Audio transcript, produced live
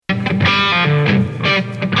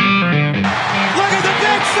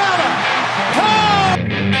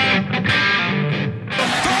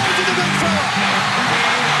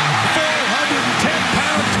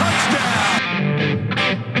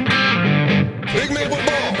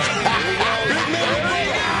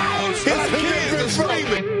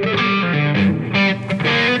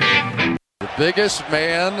biggest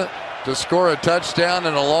man to score a touchdown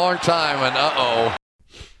in a long time, and uh-oh.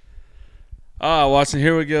 Watson,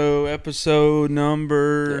 here we go. Episode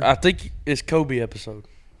number I think it's Kobe episode.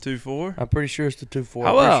 2-4? I'm pretty sure it's the 2-4. How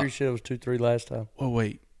I'm about- pretty sure you said it was 2-3 last time. Oh,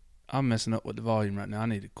 wait. I'm messing up with the volume right now. I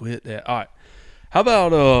need to quit that. All right. How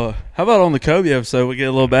about on the Kobe episode we get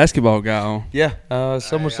a little basketball guy on? Yeah.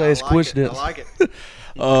 Some would say it's coincidence. I like it.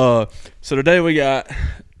 So today we got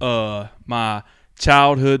my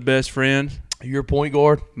childhood best friend, Your point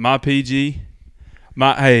guard. my PG.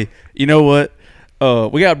 Hey, you know what?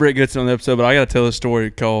 We got Brett Goodson on the episode, but I got to tell this story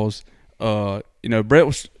because Brett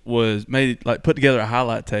was put together a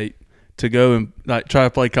highlight tape to go and try to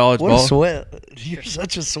play college What ball. a sweat. You're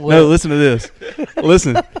such a sweat. No, listen to this.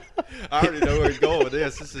 Listen. I already know where he's going with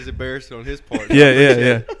this. This is embarrassing on his part.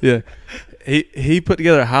 Yeah. He put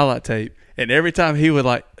together a highlight tape, and every time he would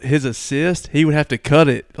his assist, he would have to cut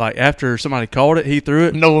it after somebody called it. He threw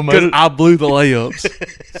it. No one because moved. I blew the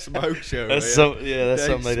layups, Smoke show, That's man. that's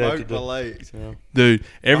something they'd have to Smoked my do. legs. Yeah. dude.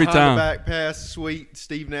 Every Behind time the back pass, sweet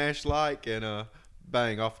Steve Nash-like, and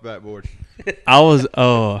bang, off the backboard. I was,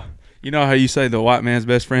 you know how you say the white man's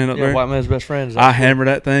best friend up Yeah, there? white man's best friend. Is I hammer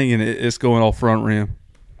that thing, and it's going off front rim.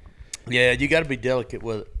 Yeah, you got to be delicate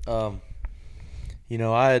with it.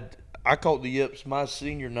 I caught the yips my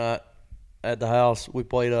senior night at the house. We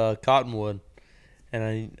played Cottonwood,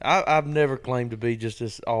 and I've never claimed to be just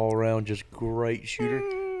this all around just great shooter.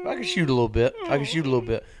 I can shoot a little bit.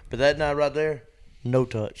 But that night right there, no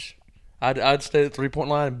touch. I'd stay at the 3-point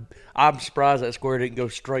line. I'm surprised that square didn't go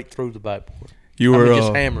straight through the backboard. You were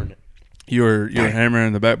just hammering it. You were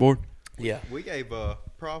hammering the backboard. Yeah. We gave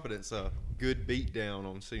Providence a good beat down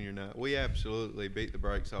on senior night. We absolutely beat the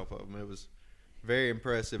brakes off of them. It was very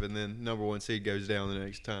impressive, and then number one seed goes down the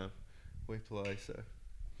next time we play. So,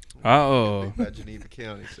 beat by Geneva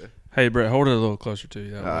County. So, Hey Brett, hold it a little closer to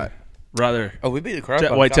you. All right. Right there. Oh, we beat the crap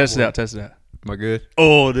out of Wait, test it Cottonwood. out. am I good?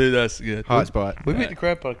 Oh, dude, that's good. Hot spot. We beat the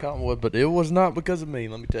crap out of Cottonwood, but it was not because of me,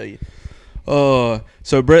 let me tell you.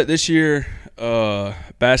 So Brett, this year,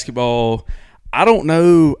 basketball. I don't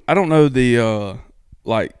know the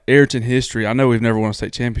Ariton history. I know we've never won a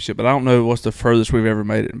state championship, but I don't know what's the furthest we've ever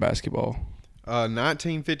made it in basketball.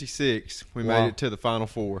 1956, we Wow. made it to the Final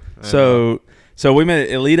Four. And, So we made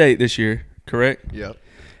it Elite Eight this year, correct? yep.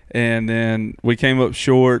 And then we came up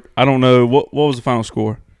short. I don't know what was the final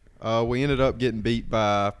score. We ended up getting beat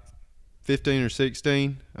by 15 or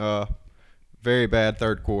 16. Very bad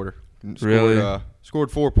third quarter. Really?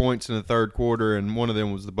 Scored 4 points in the third quarter, and one of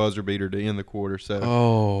them was the buzzer beater to end the quarter.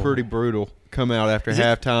 So pretty brutal. Come out after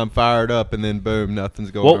halftime, fired up, and then boom,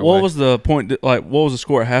 nothing's going on. What was the point? What was the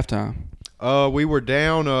score at halftime? We were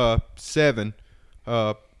down 7.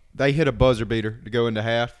 They hit a buzzer beater to go into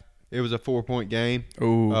half. It was a 4-point game.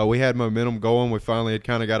 Ooh. We had momentum going. We finally had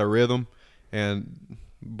kind of got a rhythm. And,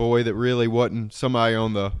 boy, that really wasn't somebody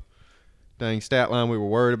on the dang stat line we were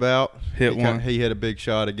worried about. He hit a big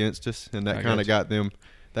shot against us, and that kind of got them.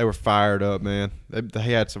 They were fired up, man. They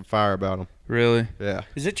had some fire about them. Really? Yeah.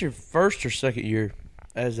 Is it your first or second year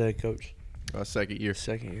as a coach? Second year.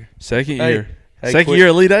 Second year. Second Hey, year. hey, Second quick. year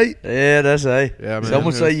Elite Eight? Yeah, that's Yeah, man.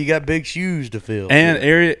 Someone say you got big shoes to fill. And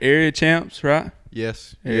area champs, right?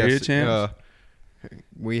 Yes. Area yes. champs?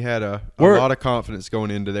 We had a lot of confidence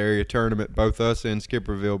going into the area tournament. Both us and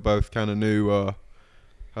Skipperville both kind of knew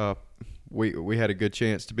we had a good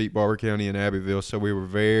chance to beat Barber County and Abbeville, so we were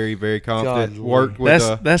very, very confident. God, Worked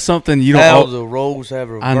with That's something you don't. How the roles have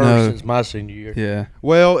I know. reversed since my senior year. Yeah.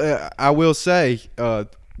 Well, I will say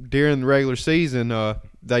during the regular season,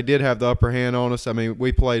 they did have the upper hand on us. I mean,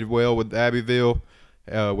 we played well with Abbeville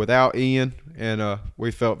without Ian, and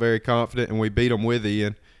we felt very confident, and we beat them with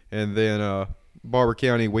Ian. And then Barber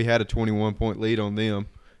County, we had a 21-point lead on them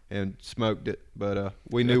and smoked it, but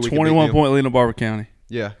we knew we could beat them. 21-point lead on Barber County.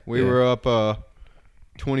 Yeah, we were up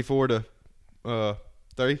 24 to 3.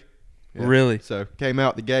 Yeah. Really? So came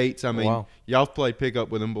out the gates. I mean, Wow. y'all played pickup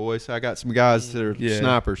with them boys. I got some guys that are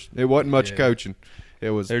snipers. It wasn't much coaching. It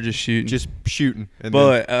was They're just shooting. shooting. And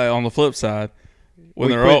But on the flip side, when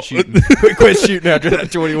we they're quit all shooting. We quit shooting after that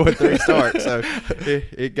 21-3 start. So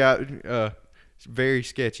it got very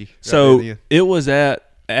sketchy. right so at the end. it was at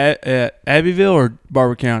Abbeville or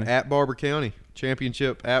Barber County. At Barber County.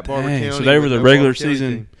 Championship at Barber Dang, County. so they were with the no regular Barber County season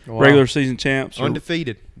team. regular season champs. or-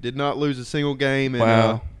 Undefeated. Did not lose a single game in,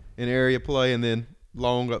 Wow. in area play, and then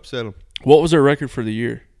Long upset them. What was their record for the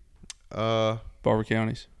year? They Barber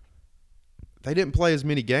County's. didn't play as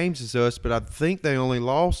many games as us, but I think they only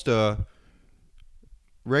lost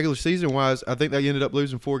regular season-wise. I think they ended up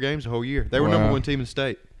losing 4 games the whole year. They were Wow. number 1 team in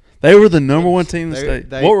state. They were the number 1 team in the They- state.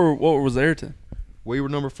 they- What was Ariton? We were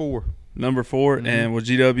number 4. Number 4, and was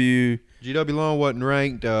GW GW Long wasn't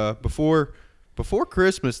ranked before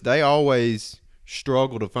Christmas. They always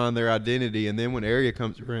struggle to find their identity, and then when area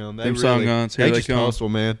comes around, they Them sun really guns, here they they just come. hustle,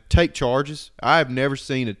 man. Take charges. I have never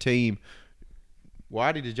seen a team.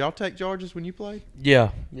 Whitey, did y'all take charges when you played?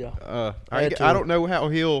 Yeah. I don't know how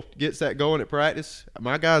Hill gets that going at practice.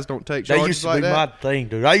 My guys don't take That charges used to like be that. my thing,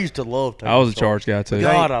 dude. I used to love taking I was a charge guy too.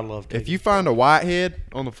 God, I love taking If you find a whitehead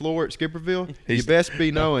on the floor at Skipperville, you best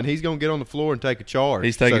be knowing he's going to get on the floor and take a charge.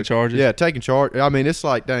 He's taking charges? Yeah, taking charge. I mean, it's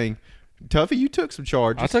like, dang, Tuffy, you took some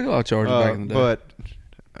charges. I took a lot of charges back in the day. But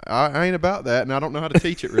I ain't about that, and I don't know how to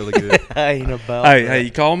teach it really good. I ain't about hey, that.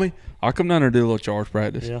 you call me. I'll come down there and do a little charge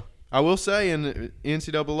practice. Yeah. I will say in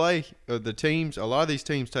NCAA, the teams, a lot of these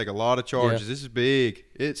teams take a lot of charges. Yeah. This is big.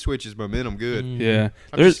 It switches momentum good. Yeah,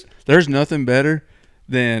 I'm there's nothing better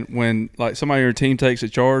than when like somebody on your team takes a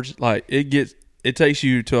charge. Like it takes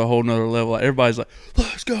you to a whole nother level. Like everybody's like,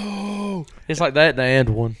 let's go. It's like that and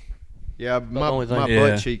one. Yeah, my only thing. butt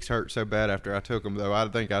Yeah. cheeks hurt so bad after I took them, though. I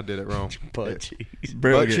think I did it wrong. Butt cheeks.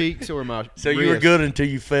 Butt cheeks or my So you were wrist. good until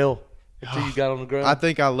you fell. Until you got on the ground. I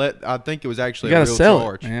think it was actually You a gotta real sell it,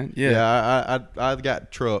 charge. man. Yeah. I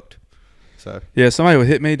got trucked. So Yeah, somebody would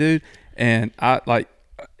hit me, dude, and I like.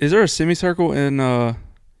 Is there a semicircle in on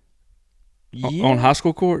high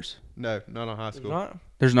school courts? no, not on high school. Not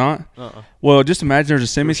There's not. Uh-uh. Well, just imagine there's a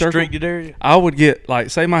semicircle. restricted area. I would get like,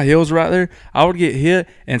 say my heels right there. I would get hit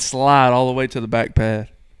and slide all the way to the back pad,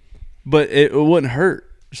 but it wouldn't hurt,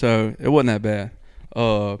 so it wasn't that bad.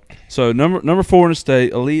 So number 4 in the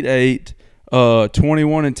state, Elite 8,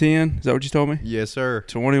 21-10. Is that what you told me? Yes, sir.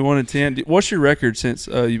 21-10. What's your record since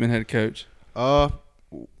you've been head coach?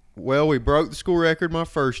 Well, we broke the school record my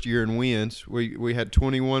first year in wins. We had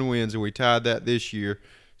 21 wins, and we tied that this year.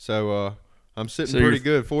 So I'm sitting So pretty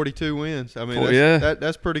you're- good, 42 wins. I mean, Yeah.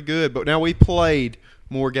 that's pretty good. But now we played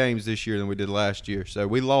more games this year than we did last year, so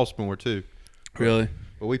we lost more too. Really?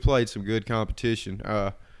 But we played some good competition.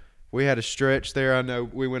 We had a stretch there. I know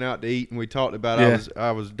we went out to eat and we talked about. Yeah.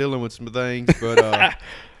 I was dealing with some things, but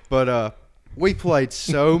we played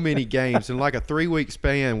so many games in like a 3-week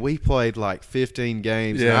span. We played like 15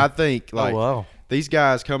 games. And Yeah. I think like wow. these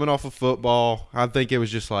guys coming off of football, I think it was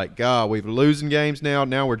just like, God, we've losing games now.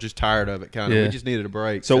 Now we're just tired of it. Kind of. Yeah. We just needed a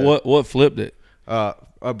break. So what flipped it?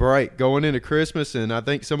 A break going into Christmas, and I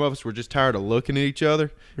think some of us were just tired of looking at each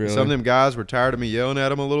other. Really? Some of them guys were tired of me yelling at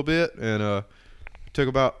them a little bit, and took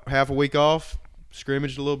about half a week off,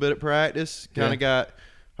 scrimmaged a little bit at practice, kind of got,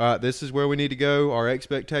 all right, this is where we need to go. Our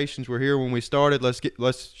expectations were here when we started.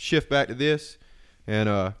 Let's shift back to this.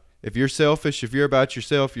 And if you're selfish, if you're about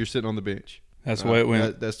yourself, you're sitting on the bench. That's the way it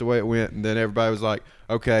went. That's the way it went. And then everybody was like,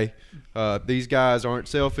 okay, these guys aren't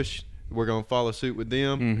selfish. We're going to follow suit with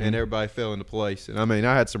them. Mm-hmm. And everybody fell into place. And, I mean,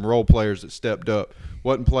 I had some role players that stepped up.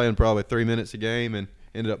 Wasn't playing probably 3 minutes a game and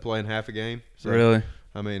ended up playing half a game. So, Really?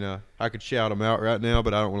 I mean, I could shout them out right now,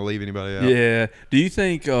 but I don't want to leave anybody out. Yeah. Do you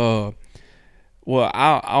think? Well,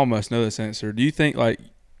 I almost know this answer. Do you think like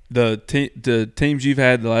the teams you've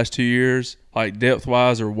had the last 2 years, like depth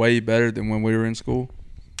wise, are way better than when we were in school?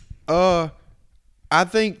 I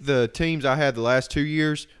think the teams I had the last 2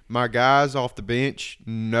 years, my guys off the bench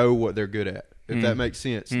know what they're good at, if that makes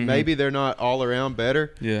sense. Mm-hmm. Maybe they're not all around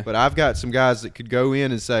better, Yeah. but I've got some guys that could go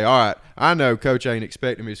in and say, all right, I know Coach ain't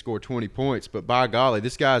expecting me to score 20 points, but by golly,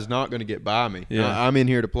 this guy's not going to get by me. Yeah. I'm in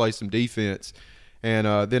here to play some defense. And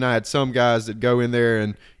then I had some guys that go in there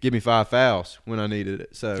and give me 5 fouls when I needed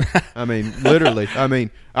it. So, I mean, literally. I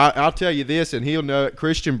mean, I'll tell you this, and he'll know it.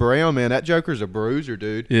 Christian Brown, man, that joker's a bruiser,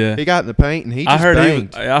 dude. Yeah. He got in the paint, and he just I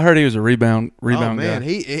banged. heard he was a rebound Oh, man,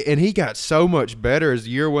 guy. he got so much better as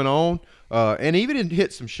the year went on, and even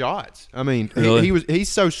hit some shots. I mean, Really? he's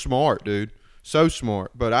so smart, dude, so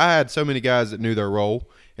smart. But I had so many guys that knew their role,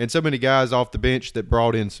 and so many guys off the bench that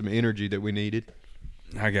brought in some energy that we needed.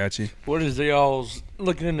 I got you. What is y'all's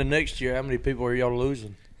looking into next year? How many people are y'all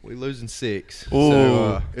losing? We losing 6. Ooh,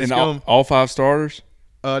 So, it's and going. all 5 starters.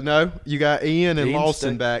 No, you got Ian and Ian's Lawson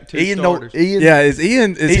staying. back. 2 Ian, starters. Ian, Yeah, is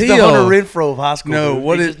Ian? Is he's he? the Hunter Renfro of high school. No, dude.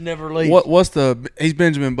 what he is- just never leaves. What's the? He's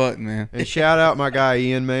Benjamin Button, man. And shout out my guy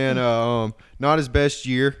Ian, man. Not his best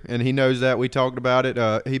year, and he knows that. We talked about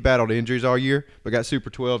it. He battled injuries all year, but got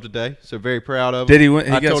Super 12 today. So very proud of him. Did he win?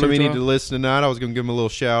 He I got told him Super he 12? needed to listen tonight. I was going to give him a little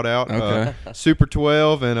shout out. Okay. Super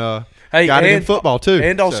 12 and Hey, got it in and- football too.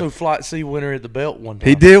 and So, also Flight C winner at the belt one time.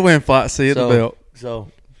 He did win Flight C at the belt.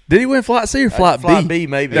 So Did he win Flight C or Flight B? Flight B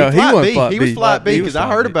maybe. No, he Flight won B. Flight He B. was Flight B He because was I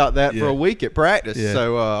Flight heard B. about that for Yeah. a week at practice. Yeah.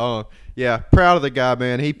 So yeah, proud of the guy,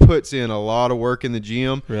 man. He puts in a lot of work in the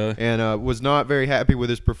gym, Really? and was not very happy with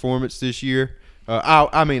his performance this year.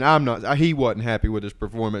 I mean, I'm not. He wasn't happy with his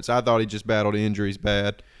performance. I thought he just battled injuries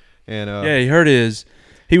bad, and Yeah, he hurt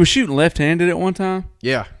He was shooting left-handed at one time.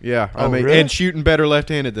 Yeah. I Oh, mean, really? and shooting better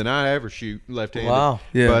left-handed than I ever shoot left-handed. Wow.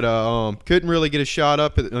 Yeah. But couldn't really get a shot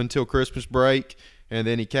up until Christmas break, and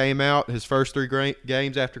then he came out his first 3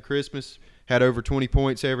 games after Christmas, had over 20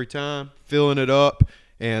 points every time, filling it up,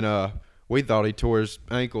 and we thought he tore his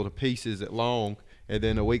ankle to pieces at long. And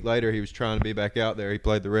then a week later, he was trying to be back out there. He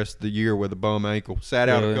played the rest of the year with a bum ankle. Sat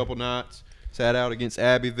out a couple nights. Sat out against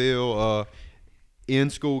Abbeville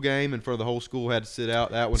in-school game, and for the whole school had to sit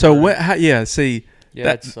out. That one. So hurt.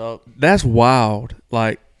 That sucked. That's wild.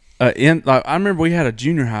 Like I remember we had a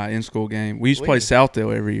junior high in-school game. We used to play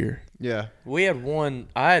Southdale every year. Yeah. We had one.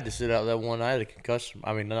 I had to sit out that one. I had a concussion.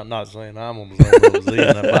 I mean, not saying I'm on the same level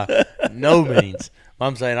as Ian by no means.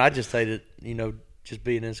 I'm saying I just hated, just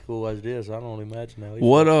being in school as it is. I don't really imagine how.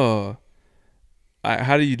 What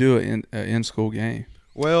how do you do it in an in-school game?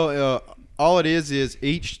 Well, all it is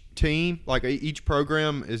each team, like each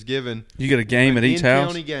program, is given. You get a game at each house.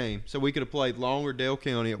 In-county game, so we could have played Long or Dale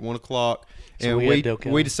County at 1:00, So and we had Dale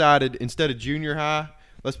County. we decided instead of junior high,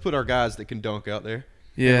 let's put our guys that can dunk out there.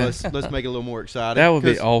 Yeah, Let's make it a little more exciting. that would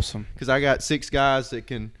be awesome. Because I got 6 guys that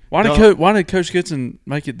can. Why dunk. did Coach Goodson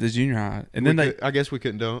make it the junior high? And then I guess we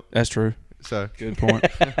couldn't dunk. That's true. So Good point.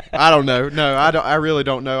 I don't know. No, I really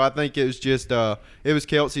don't know. I think it was just it was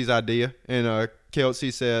Kelsey's idea, and Kelsey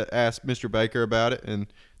asked Mr. Baker about it, and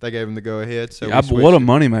they gave him the go ahead. So What a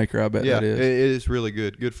moneymaker! I bet yeah, that is. it is really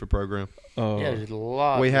good for program. Yeah, there's a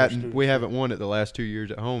lot. We haven't won it the last 2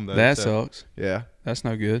 years at home though. That so, sucks. Yeah, That's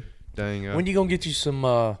no good. dang. When you gonna get you some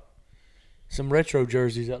retro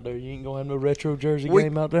jerseys out there? You ain't gonna have no retro jersey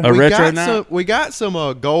game out there. A retro got night? we got some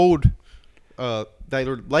gold. They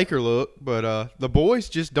Laker look, but the boys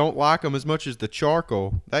just don't like them as much as the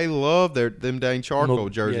charcoal. They love them dang charcoal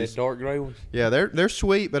jerseys. Yeah, dark gray ones. Yeah, they're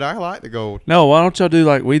sweet, but I like the gold. No, why don't y'all do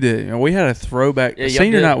like we did? We had a throwback. Yeah, y'all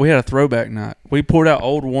senior did. night, we had a throwback night. We poured out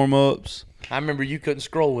old warm-ups. I remember you couldn't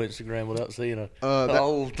scroll Instagram without seeing a that-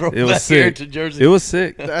 old It was throwback sick. Ariton jersey. It was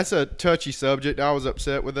sick. That's a touchy subject. I was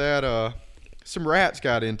upset with that. Some rats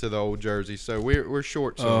got into the old jersey, so we're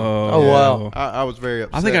short. Some. Oh, wow. I was very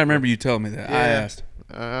upset. I think I remember you telling me that. I Yeah. asked.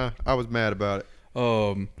 I was mad about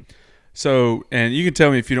it. So, and you can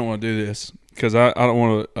tell me if you don't want to do this because I don't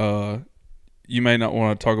want to. You may not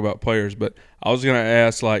want to talk about players, but I was gonna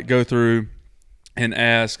ask, like, go through and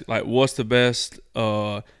ask, like, what's the best?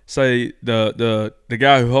 Say the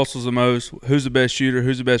guy who hustles the most. Who's the best shooter?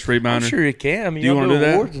 Who's the best rebounder? I'm sure you can. I mean, Do you y'all wanna do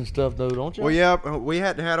that? awards and stuff, though, don't you? Well, yeah, we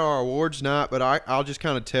hadn't had our awards night, but I'll just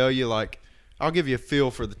kind of tell you, like, I'll give you a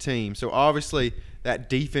feel for the team. So obviously that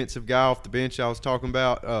defensive guy off the bench I was talking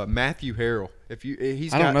about, Matthew Harrell.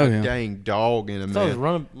 He's I don't got know a him. dang dog in him, So I was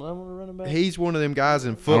man. running back. He's one of them guys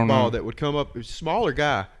in know. football that would come up, smaller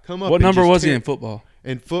guy, come up. What and number just was he tear- in football?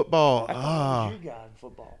 In football, I thought it was your guy in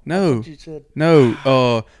football. No. I thought you said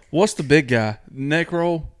No. What's the big guy? Neck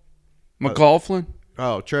roll? McLaughlin?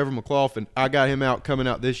 Trevor McLaughlin. I got him coming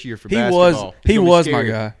out this year for He basketball. was. He He's gonna be was my scary.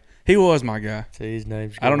 guy. He was my guy. say his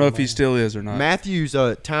name's. I don't know if he he's still is or not. Matthew's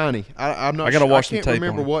tiny. I'm not. I gotta sure. watch I the can't tape on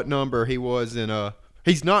remember him. what number he was in.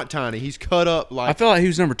 He's not tiny. He's cut up I like feel like he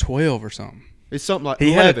was number 12 or something. it's something like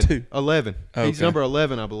He 11. had a 2. 11. He's Okay. number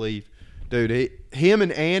 11, I believe. Dude, him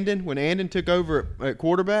and Andon, when Andon took over at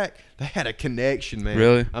quarterback, they had a connection, man.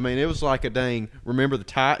 Really? I mean, it was like a dang remember the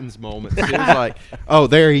Titans moment. It was like, oh,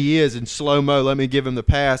 there he is in slow mo. Let me give him the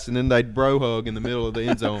pass, and then they'd bro hug in the middle of the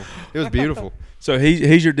end zone. It was beautiful. So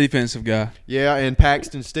he's your defensive guy. Yeah, and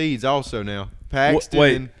Paxton Steeds also now. Paxton.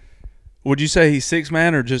 Wait. Would you say he's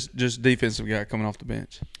 6-man or just defensive guy coming off the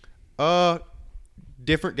bench?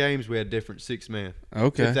 Different games we had different 6-man.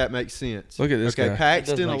 Okay. If that makes sense. Look at this Okay, guy.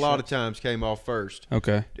 Paxton It a does lot make of times came off first.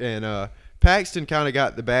 Okay. And Paxton kind of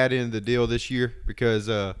got the bad end of the deal this year because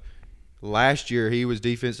last year he was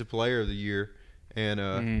Defensive Player of the Year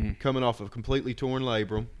and coming off of a completely torn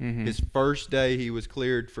labrum. His first day he was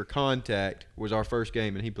cleared for contact was our first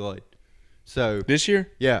game and he played. So This year?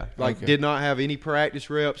 yeah, Okay. did not have any practice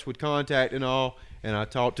reps with contact and all. And I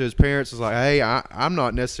talked to his parents. I was like, hey, I'm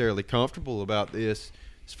not necessarily comfortable about this.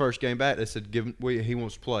 His first game back, they said, he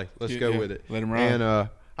wants to play. Let's go Yeah, with it. let him ride. And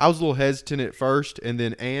I was a little hesitant at first. And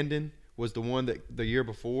then Andon was the one that the year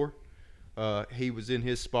before he was in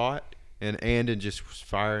his spot. And Andon just was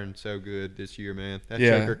firing so good this year, man. That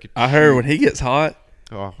Yeah. Chucker could I heard shoot. when he gets hot.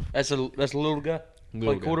 Oh, That's a little guy.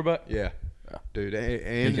 little Play guy. quarterback. Yeah. Dude, He's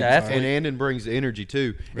and an athlete. Andon brings the energy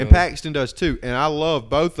too, Really? and Paxton does too. And I love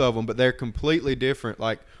both of them, but they're completely different.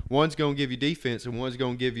 Like one's gonna give you defense, and one's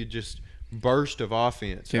gonna give you just burst of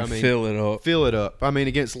offense. Can fill it up. Fill it up. I mean,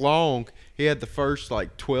 against Long, he had the first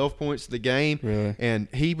like 12 points of the game, Really? and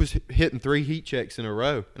he was hitting 3 heat checks in a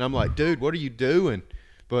row. And I'm like, dude, what are you doing?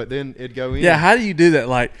 but then it'd go in. Yeah, how do you do that?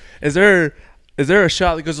 Like, is there a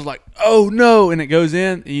shot that goes like, oh no, and it goes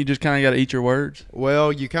in, and you just kind of got to eat your words?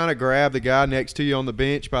 Well, you kind of grab the guy next to you on the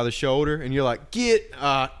bench by the shoulder, and you're like,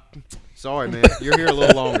 sorry, man, you're here a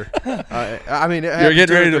little longer. I mean, it You're happens getting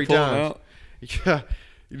 2 or ready to 3 pull times. them out.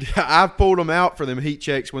 Yeah, I've pulled them out for them heat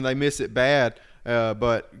checks when they miss it bad.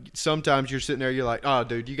 But sometimes you're sitting there, you're like, "Oh,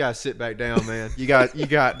 dude, you gotta sit back down, man. You got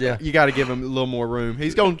to give him a little more room.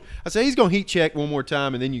 He's gonna heat check one more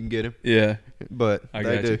time, and then you can get him." Yeah, But I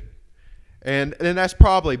they got do. you. And that's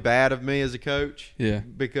probably bad of me as a coach. Yeah.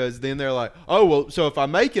 Because then they're like, "Oh, well, so if I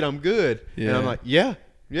make it, I'm good." Yeah. And I'm like, "Yeah,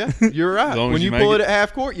 you're right. As long When as you you pull make it at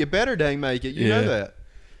half court, you better dang make it. You know Yeah. that."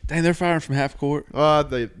 Dang, they're firing from half court.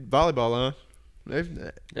 The volleyball line.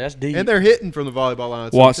 That's deep. And they're hitting from the volleyball line.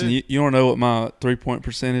 Watson, too. you want to know what my 3-point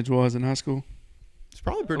percentage was in high school? It's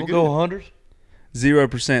probably pretty We'll good. go hundreds.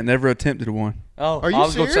 0%. Never attempted one. Oh, Are you I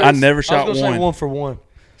was gonna serious? say- I never shot I was gonna one. say 1 for 1.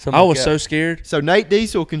 I was so scared. So Nate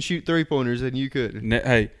Diesel can shoot 3-pointers and you couldn't.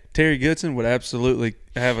 Hey, Terry Goodson would absolutely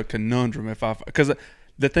have a conundrum because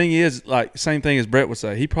the thing is, like, same thing as Brett would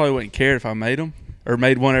say. He probably wouldn't care if I made them or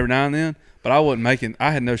made one every now and then, but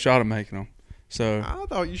I had no shot of making them. So I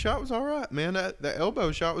thought your shot was all right, man. That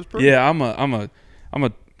elbow shot was pretty. yeah, I'm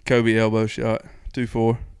a Kobe elbow shot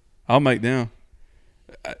 2-4. I'll make them.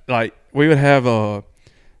 Like, we would have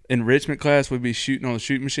enrichment class, we'd be shooting on the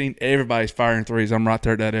shooting machine. Everybody's firing threes. I'm right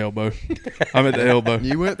there at that elbow. I'm at the elbow.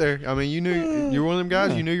 You went there. I mean, you knew you were one of them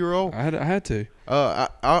guys. Yeah. You knew your role. I had to.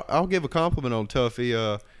 I'll give a compliment on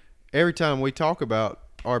Tuffy. Every time we talk about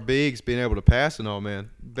our bigs being able to pass and all, man,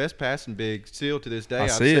 best passing big still to this day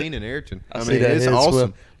I've seen in Ariton. I see mean, that it's head awesome.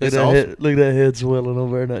 swell. It's Look at awesome, look at that head swelling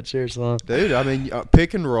over in that chair, son. dude. I mean,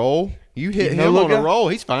 pick and roll. You hit You know him look on a guy? roll.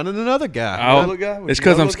 He's finding another guy. Look, guy, would It's you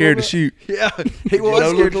because know I'm look a scared to little shoot. Yeah, he you was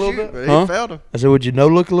know scared look a to little shoot, bit? but Huh? he found him. I said, would you know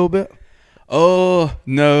look a little bit? Oh,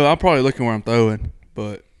 no, I'm probably looking where I'm throwing,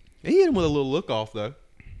 but He hit him with a little look off though.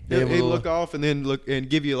 Yeah, He'd with a look off and then look and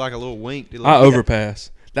give you like a little wink. I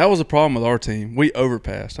overpass. That was a problem with our team. We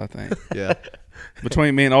overpassed, I think. Yeah.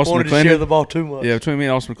 Between me and Austin Wanted to share the McClendon. ball too much. Yeah, between me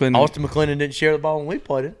and Austin McClendon. Austin McClendon didn't share the ball when we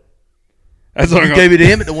played it. That's what I'm You gonna, gave it to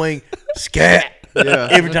him at the wing. Scat. Yeah.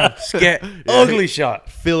 Every time. Scat. Ugly shot.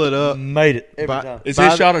 Fill it up. Made it every By- time. Is By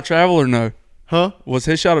his the- shot a travel or no? Huh? Was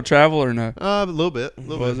his shot a travel or no? A little bit. A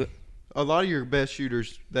little Was bit. it? A lot of your best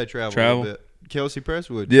shooters, they travel, Travel? a little bit. Kelsey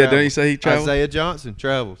Presswood. Yeah, travels. don't you say he traveled? Isaiah Johnson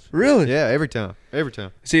travels. Really? Yeah, every time. Every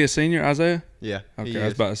time. Is he a senior, Isaiah? Yeah. Okay, he I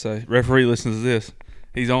was is. about to say. Referee listens to this.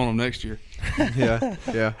 He's on him next year. Yeah.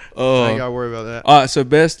 Yeah. I Uh, ain't got to worry about that. all right, so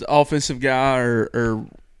best offensive guy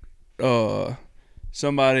or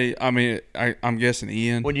somebody. I mean, I'm guessing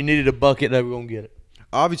Ian. When you needed a bucket, they were going to get it.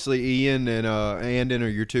 Obviously, Ian and Andon are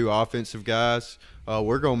your two offensive guys.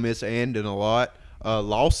 We're going to miss Andon a lot.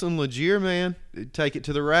 Lawson Legier, man, take it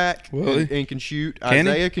to the rack Will and can shoot. Can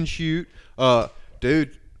he? Isaiah can shoot.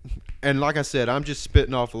 Dude, and like I said, I'm just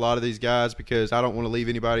spitting off a lot of these guys because I don't want to leave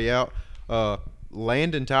anybody out.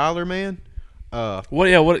 Landon Tyler, man. What?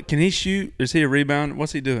 Yeah. What? Can he shoot? Is he a rebounder?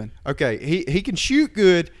 What's he doing? Okay, he can shoot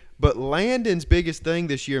good, but Landon's biggest thing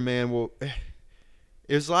this year, man,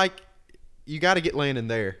 it was like you got to get Landon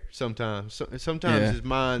there sometimes. Sometimes Yeah. his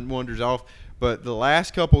mind wanders off. But the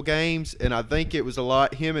last couple games, and I think it was a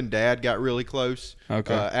lot, him and Dad got really close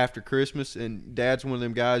Okay. after Christmas. And Dad's one of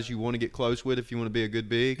them guys you want to get close with if you want to be a good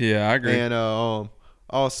big. Yeah, I agree. And all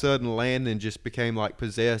of a sudden, Landon just became like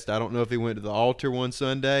possessed. I don't know if he went to the altar one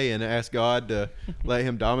Sunday and asked God to let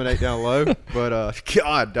him dominate down low. But,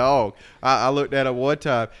 God, dog, I looked at him one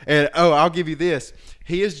time. And, I'll give you this.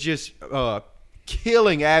 He is just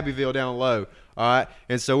killing Abbeville down low. All right,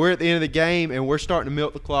 and so we're at the end of the game, and we're starting to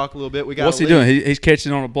milk the clock a little bit. We got What's he doing? He's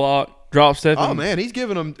catching on a block, drop stepping. Oh man, he's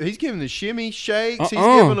giving the shimmy shakes. He's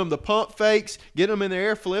Uh-uh. giving them the pump fakes, getting them in the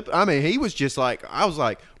air flip. I mean, he was just like, I was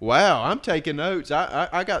like, wow, I'm taking notes.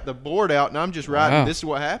 I got the board out and I'm just writing. Wow. This is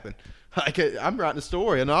what happened. I'm writing a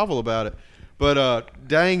story, a novel about it. But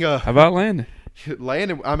dang, How about Landon?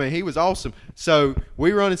 Landon, I mean, he was awesome. So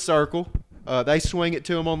we run in circle. They swing it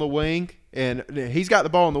to him on the wing, and he's got the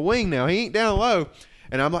ball on the wing now. He ain't down low.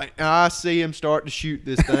 And I'm like, I see him start to shoot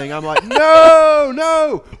this thing. I'm like,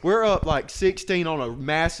 no. We're up like 16 on a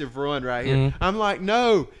massive run right here. Mm-hmm. I'm like,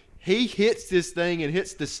 no. He hits this thing and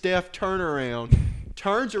hits the Steph turnaround.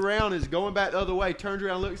 Turns around, is going back the other way. Turns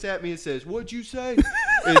around, looks at me and says, "What'd you say?"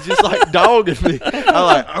 It's just like dogging me. I'm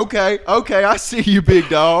like, okay, I see you, big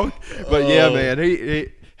dog. But yeah, man,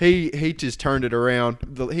 he just turned it around.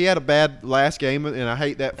 He had a bad last game, and I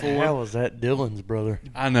hate that for him. How was that Dylan's brother?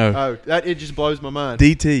 I know. It just blows my mind.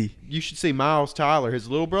 DT. You should see Miles Tyler, his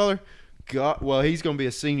little brother. Well, he's going to be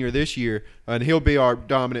a senior this year, and he'll be our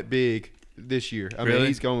dominant big this year. I Really? mean,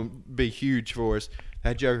 he's going to be huge for us.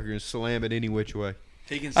 That joker can slam it any which way.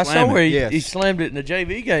 He can I saw where he Yes. slammed it in the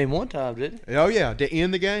JV game one time, didn't Oh, yeah, to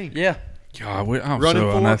end the game. he? Yeah. God, I'm Running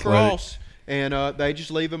so full unathletic. across. And they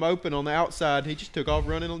just leave him open on the outside. He just took off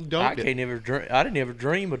running and dunked it. I didn't ever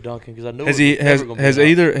dream of dunking because I knew Has it he was never gonna be has an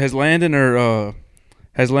either has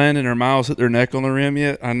Landon or Miles hit their neck on the rim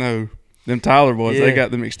yet? I know them Tyler boys. They Yeah.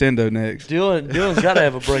 got them extendo necks. Dylan's got to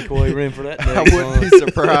have a breakaway rim for that. I next wouldn't one. be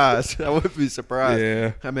surprised. I wouldn't be surprised.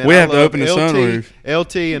 Yeah, I mean, we I have to love open the LT, sunroof.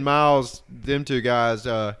 LT and Miles, them two guys,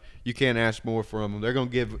 you can't ask more from them. They're going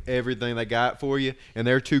to give everything they got for you, and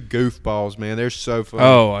they're two goofballs, man. They're so funny.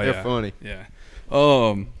 Oh, they're yeah. funny. Yeah.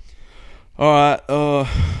 All right.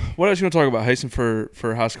 What else you want to talk about, Hasten, for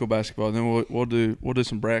high school basketball? Then we'll do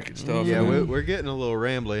some bracket stuff. Yeah, and then- we're getting a little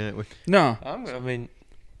rambly, ain't we? no. I mean,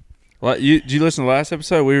 Like did you listen to the last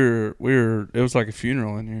episode? We were. It was like a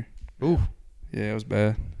funeral in here. Ooh. Yeah, it was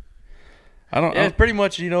bad. I don't. yeah, it's pretty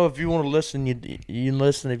much, if you want to listen, you can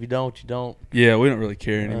listen. If you don't, you don't. Yeah, we don't really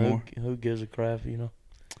care anymore. Who gives a crap,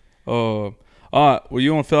 All right. Well,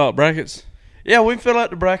 you want to fill out brackets? Yeah, we can fill out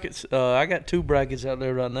the brackets. I got 2 brackets out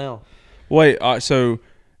there right now. Wait. All right, so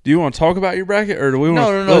do you want to talk about your bracket, or do we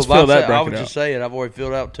want? No. Let's but fill that I bracket was out. just saying, I've already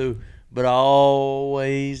filled out 2, but I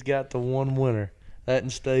always got the one winner. That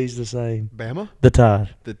and stays the same. Bama? The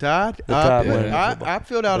Tide. The Tide? The Tide winning I football.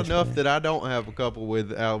 filled out Best enough winner. that I don't have a couple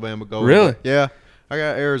with Alabama Gold. Really? Yeah. I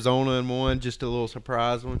got Arizona in one, just a little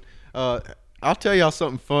surprise one. I'll tell y'all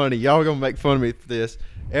something funny. Y'all are going to make fun of me for this.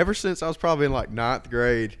 Ever since I was probably in like 9th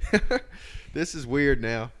grade, this is weird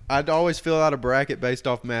now. I'd always fill out a bracket based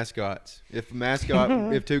off mascots. If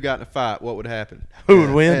if 2 got in a fight, what would happen? Who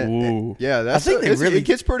would win? Ooh. Yeah, that's I think it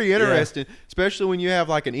gets pretty interesting, especially when you have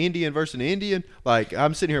like an Indian versus an Indian. Like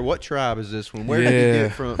I'm sitting here, what tribe is this one? Where did he Yeah.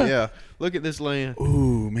 get from? Yeah, look at this land.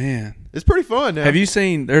 Ooh, man. It's pretty fun now. Have you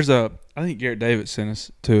seen? I think Garrett David sent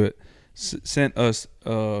us to it. Sent us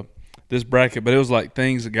this bracket, but it was like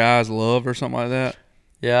things the guys love or something like that.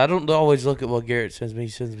 Yeah, I don't always look at what Garrett sends me. He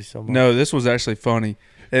sends me so much. No, this was actually funny.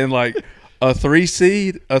 And like a 3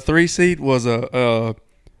 seed was a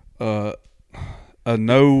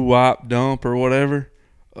no wipe dump or whatever,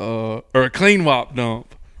 or a clean wipe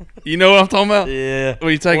dump. You know what I'm talking about? Yeah.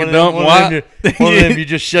 When you take One a of dump, them- wipe. One of them you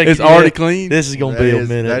just shake. It's your already head. clean. This is gonna That be a is-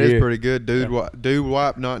 minute. That is here. pretty good, dude. Dude,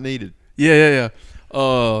 wipe not needed. Yeah.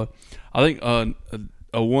 I think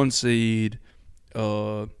a 1 seed.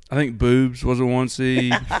 I think boobs was a 1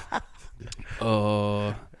 seed.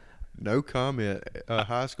 No comment.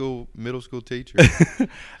 High school, middle school teacher.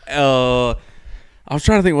 I was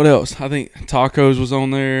trying to think what else. I think tacos was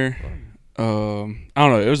on there. I don't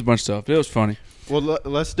know. It was a bunch of stuff. It was funny. Well,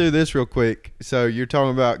 let's do this real quick. So you're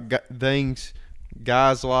talking about things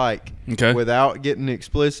guys like, Okay. without getting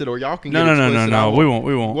explicit, or y'all can get No. explicit. I We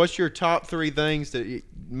won't. What's your top 3 things that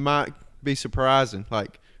might be surprising?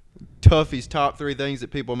 Like Tuffy's top 3 things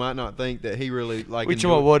that people might not think that he really like. We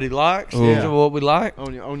talking about what he likes. Oh. We talking about what we like.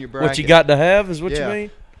 on your bracket. What you got to have is what Yeah. you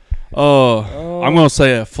mean. I'm gonna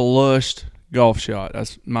say a flushed golf shot.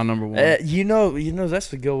 That's my number 1. You know,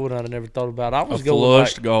 that's a good one I never thought about. I A was going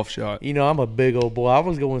flushed like, golf shot. I'm a big old boy. I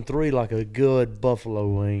was going 3 like a good buffalo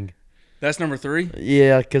wing. That's number 3.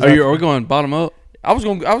 Yeah, because Are we going bottom up? I was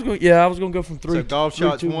going to go from 3. So golf three,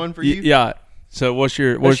 shots 2. 1 for you. Yeah. So what's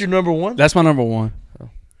your What's your number 1? That's my number 1.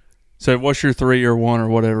 So what's your 3 or 1 or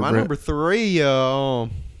whatever? My Brett? number 3,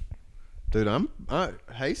 dude,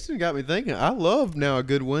 Hasten got me thinking. I love now a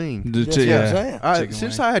good wing. That's what I'm saying. Chicken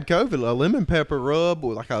Since wing. I had COVID, a lemon pepper rub,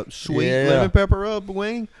 or like a sweet Yeah. lemon pepper rub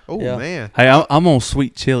wing. Oh Yeah. man, Hey, I'm on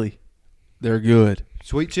sweet chili. They're good.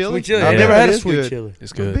 sweet chili. Sweet chili. Yeah. I've never had a It is sweet good. chili.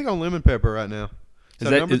 It's I'm good. big on lemon pepper right now. So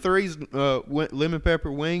that- number 3's lemon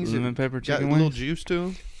pepper wings. Lemon pepper got chicken a little wings. juice to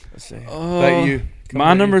them. Let's see. Uh, you. Come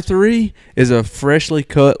My back number you. 3 is a freshly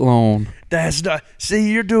cut lawn. That's not.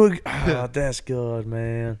 See, you're doing. That's good,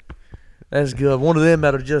 man. That's good. One of them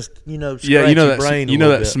that'll just scratch Yeah, you know your that. brain. You a know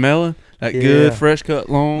little that bit. smelling, that Yeah. good fresh cut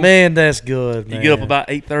lawn. Man, that's good. you Man. get up about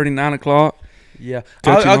 8:30, 9 o'clock. Yeah,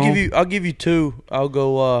 Cut your I'll lawn. give you. I'll give you 2. I'll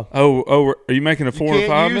go. Oh, are you making a 4 or You 5?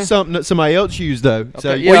 can't now? use something that somebody else used though.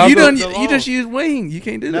 So Okay, yeah, Well, I'll you go done. the You lawn. just used wing. You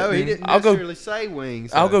can't do that. no, he man. didn't I'll go- necessarily say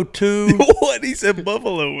wings. I'll though. go 2. What? He said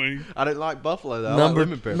buffalo wing. I didn't like buffalo though. I like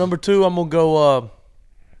lemon pepper. Number 2. I'm gonna go.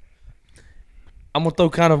 I'm gonna throw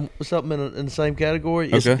kind of something in the same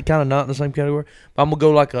category. It's Okay. kind of not in the same category. But I'm gonna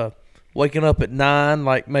go like a waking up at 9,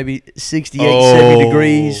 like maybe 68, Oh. 70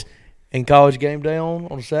 degrees, and college game day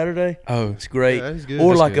on a Saturday. Oh, It's great. Yeah, that is good. Or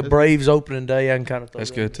That's like good. a Braves opening day. I can kind of throw That's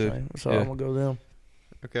that good, in the too. same. So Yeah. I'm gonna go them.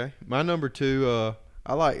 Okay, my number 2.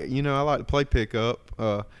 I like to play pickup.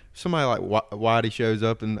 Somebody like Whitey shows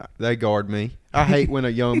up and they guard me. I hate when a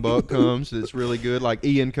young buck comes that's really good. Like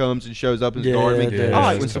Ian comes and shows up and guard me. Yeah, I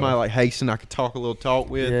like when somebody like Hasten I could talk a little talk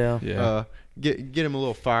with. Yeah. Get him a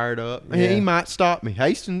little fired up. Yeah. He might stop me.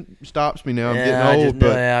 Hasten stops me now. I'm getting old,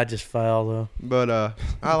 but I just foul though. But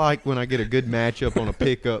I like when I get a good matchup on a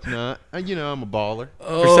pickup night. I'm a baller.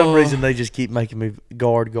 For some reason, they just keep making me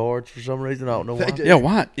guards. For some reason, I don't know why. Yeah,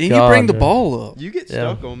 why? And God, you bring the yeah. ball up. You get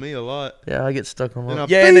stuck on me a lot. Yeah, I get stuck on And one. I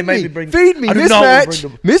Yeah, and they feed make me. me bring. Feed me. I do not wanna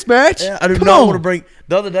Mismatch. bring Mismatch. Yeah, I do Come not on. want to bring.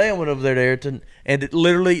 The other day, I went over there to Ariton, and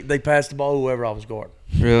literally they passed the ball whoever I was guarding.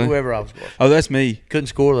 Really? Whoever I was guarding. Oh, that's me. Couldn't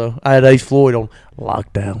score though. I had Ace Floyd on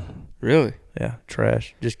lockdown. Really? Yeah,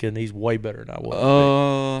 trash. Just kidding. He's way better than I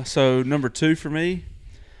was. So number 2 for me,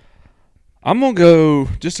 I'm gonna go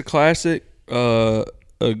just a classic, a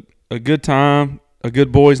good time, a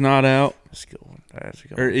good boys' night out, That's a good one. That's a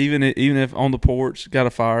good or one. even if on the porch, got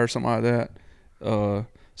a fire or something like that.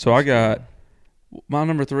 So I got my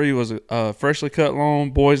number 3 was a freshly cut lawn,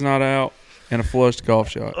 boys' night out, and a flushed golf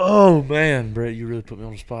shot. Oh man, Brett, you really put me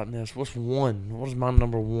on the spot in this. What's one? What is my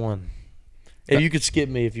number 1? And you could skip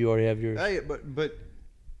me if you already have yours. Hey, but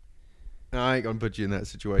no, I ain't gonna put you in that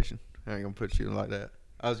situation. I ain't gonna put you in like that.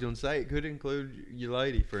 I was gonna say it could include your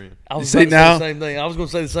lady friend. I was See, about to say now- the same thing. I was going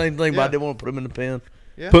to say the same thing, but I Yeah. didn't want to put him in the pen.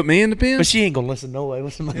 Yeah. Put me in the pen. But she ain't going to listen no way.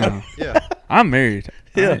 What's the matter? No. Yeah. I'm married.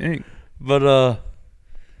 Yeah. I ain't- But,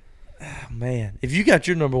 man, if you got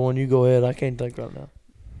your number 1, you go ahead. I can't think right now.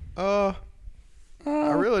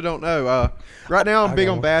 I really don't know. Right now, I'm I big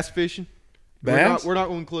got on one. bass fishing. Bass? We're not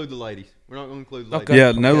going to include the ladies. We're not going to include the ladies. Okay.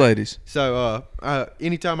 Yeah, no ladies. So,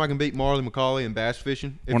 anytime I can beat Marley McCauley in bass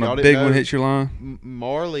fishing, if When y'all a didn't big know, one hits your line.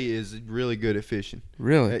 Marley is really good at fishing.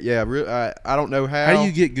 Really? Yeah, I don't know how. How do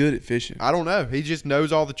you get good at fishing? I don't know. He just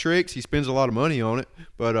knows all the tricks. He spends a lot of money on it.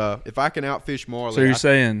 But if I can outfish Marley, So you're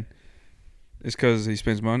saying it's because he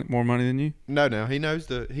spends more money than you? no. He knows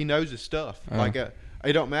his stuff. Oh. Like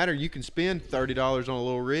it don't matter. You can spend $30 on a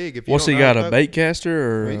little rig if you. What's don't he know got? how to A bait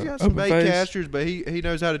caster or He's got some open bait face? casters, but he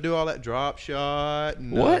knows how to do all that drop shot.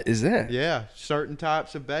 And, What is that? Yeah, certain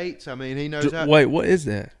types of baits. I mean, he knows how. Wait, what is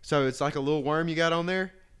that? So it's like a little worm you got on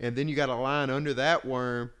there, and then you got a line under that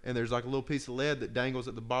worm, and there's like a little piece of lead that dangles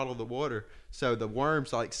at the bottom of the water. So the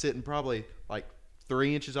worm's like sitting probably like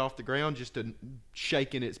 3 inches off the ground, just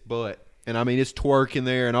shaking its butt. And I mean, it's twerking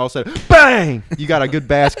there, and all of a sudden, bang! You got a good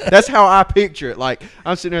bass. That's how I picture it. Like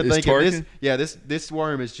I'm sitting there It's thinking, twerking? this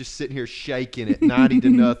worm is just sitting here shaking it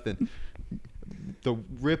 90-0. The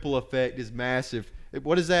ripple effect is massive.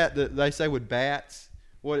 What is that they say with bats?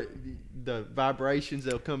 What the vibrations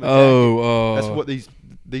they'll come. That's what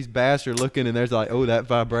these bass are looking, and there's like, oh, that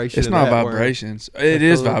vibration. It's of not that worm. vibrations. It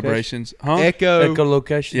is Echolocation. vibrations, huh?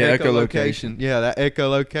 Echolocation. Yeah, Echolocation. Yeah, that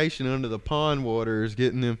echolocation under the pond water is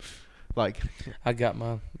getting them. Like, I got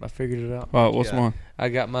mine. I figured it out. Oh, what's Yeah. one? I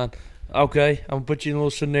got mine. Okay, I'm going to put you in a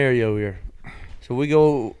little scenario here. So we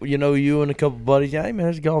go, you and a couple buddies. Hey, man,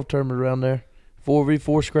 there's a golf tournament around there.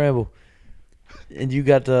 4v4 scramble. And you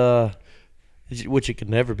got which it could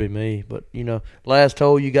never be me, but, last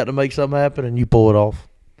hole you got to make something happen and you pull it off.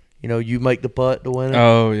 You make the putt to win it.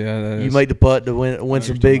 Oh yeah, that is. You make the putt to win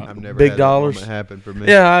some big I've never big had dollars. That happen for me.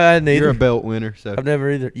 Yeah, I neither. You're a belt winner, so I've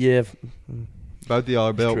never either. Yeah. both of y'all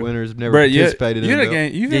are belt true. winners. Have never Brett, participated you in had a a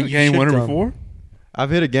belt. game. You've Yeah, hit a you game should winner come. before. I've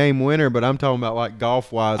hit a game winner, but I'm talking about like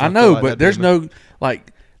golf wise. I know, but there's no.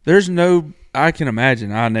 I can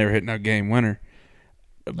imagine. I never hit no game winner.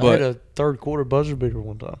 I hit But a third quarter buzzer beater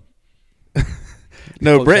one time.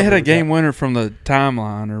 no, close Brett up had a with game that. winner from the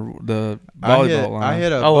timeline or the volleyball line. I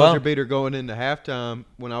hit a Oh, buzzer wow. beater going into halftime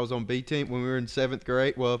when I was on B team when we were in 7th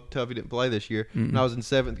grade. Well, Tuffy didn't play this year. When I was in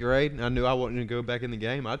 7th grade, and I knew I wasn't going to go back in the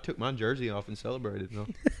game. I took my jersey off and celebrated.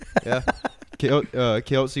 Yeah.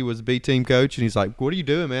 Kelsey was the B team coach, and he's like, "What are you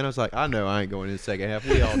doing, man?" I was like, "I know I ain't going in the second half.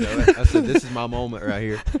 We all know it." I said, "This is my moment right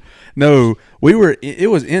here." No, we were. It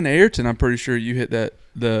was in Ariton. I'm pretty sure you hit that.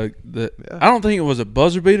 The Yeah. I don't think it was a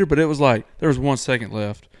buzzer beater, but it was like there was 1 second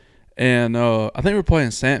left, and I think we were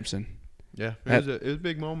playing Sampson Yeah, At- it was a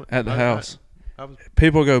big moment at the house. I was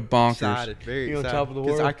People go bonkers. excited, very You on excited, top of the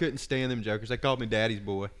because world? I couldn't stand them jokers. They called me Daddy's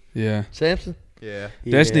boy. Yeah, Samson? Yeah,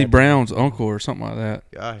 Destiny Yeah. Brown's uncle or something like that.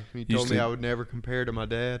 he Used told me to- I would never compare to my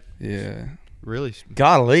dad. Yeah. Really,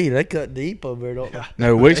 Golly, they cut deep over there, don't they?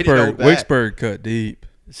 No, They didn't Wicksburg. hold back. Wicksburg cut deep.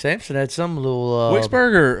 Samson had some little.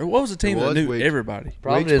 Wicksburg or what was the team It that was knew Wicks- everybody?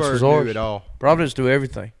 Providence Wicksburg was knew ours. it all. Providence do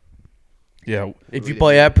everything. Yeah, If you We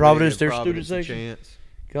play didn't- at we Providence, didn't their give student Providence a section. chance.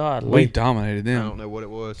 God, we dominated I them. don't know what it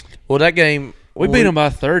was. Well, that game. We beat them by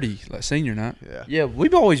 30, like senior night. Yeah, Yeah,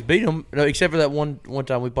 we've always beat them, except for that one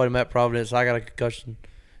time we played them at Providence. I got a concussion.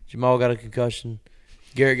 Jamal got a concussion.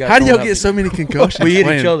 Garrett got How do y'all thrown get out. so many concussions? We hit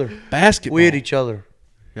playing each other. Basketball. We hit each other.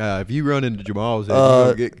 If you run into Jamal's head, you're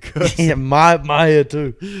gonna get cut. Yeah, my head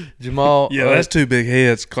too. Jamal. Yeah, that's two big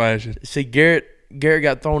heads clashing. See, Garrett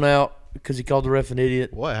got thrown out because he called the ref an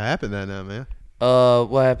idiot. What happened that night, man?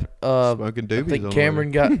 What happened? Smoking I doobies. think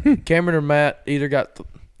on Cameron or Matt either got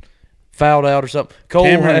fouled out or something. Cole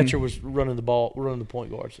Cameron- Hatcher was running the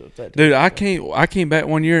point guard. So that Dude, I came back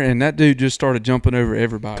one year and that dude just started jumping over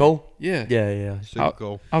everybody. Cole. Yeah. Yeah. Super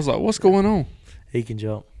cool. I was like, what's going on? He can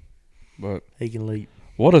jump. But He can leap.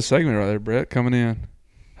 what a segment right there, Brett, coming in.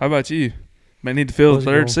 How about you? May need to fill the How's it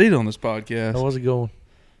third going? seat on this podcast. How's it going?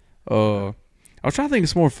 I was trying to think of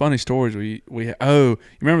some more funny stories. You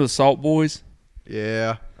remember the Salt Boys?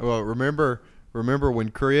 Yeah. Well, remember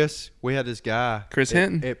when we had this guy, Chris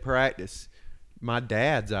Hinton? at practice. My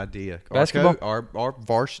dad's idea, Basketball? our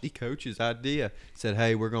varsity coach's idea, said,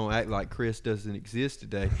 "Hey, we're gonna act like Chris doesn't exist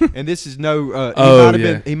today." And this is no,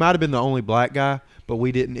 he might have been the only black guy, but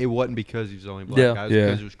we didn't. It wasn't because he was the only black guy. It was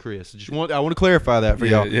because it was Chris. I want to clarify that for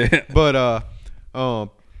y'all. Yeah. But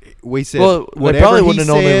we said, Well, they whatever probably he wouldn't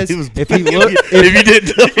have known says, that he was if he look, if you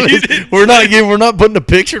didn't tell me, we're not putting a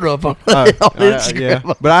picture up on, on Instagram.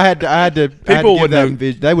 yeah. But I had to. People would know.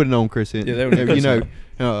 They would have known Chris Hinton. Yeah, they would have known You Chris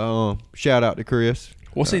know, shout out to Chris.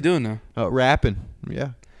 What's he doing now? Rapping. Yeah,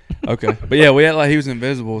 Okay. But yeah, we act like he was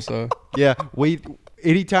invisible, so. yeah.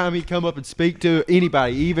 Anytime he'd come up and speak to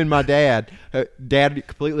anybody, even my dad, Dad would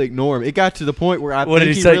completely ignore him. It got to the point where I What did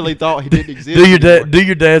think he he say? really thought he didn't exist. Do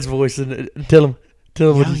your dad's voice and tell him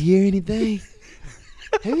Y'all what he, hear anything?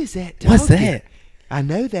 Who is that talking? What's that? I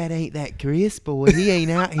know that ain't that Chris boy. He ain't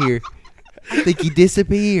out here. I think he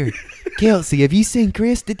disappeared. Kelsey, have you seen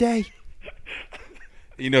Chris today?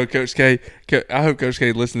 You know, Coach K. I hope Coach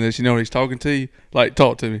K listen to this. You know when he's talking to you? Like,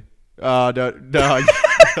 talk to me. No,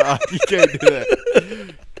 you can't do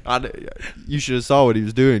that. You should have saw what he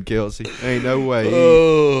was doing, Kelsey. Ain't no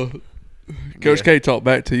way. Coach K talked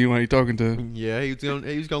back to you when he talking to him. Yeah, he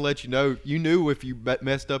was gonna let you know. You knew if you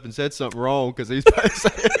messed up and said something wrong because he's about to say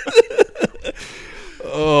it.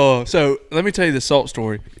 Oh, so let me tell you the Salt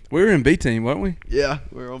story. We were in B team, weren't we? Yeah,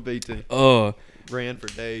 we were on B team. Ran for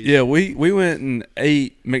days. Yeah, we went and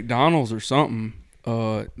ate McDonald's or something.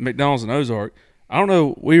 McDonald's in Ozark. I don't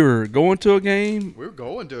know. We were going to a game. We were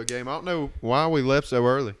going to a game. I don't know why we left so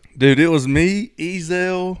early. Dude, it was me,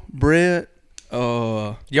 Ezel, Brett.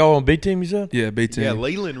 y'all on B team? You said? Yeah, B team. Yeah,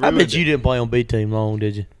 Leland. I ruined bet you it. didn't play on B team long,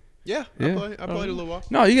 did you? Yeah, Yeah. I played a little while.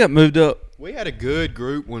 No, you got moved up. We had a good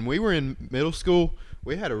group when we were in middle school.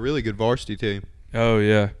 We had a really good varsity team. Oh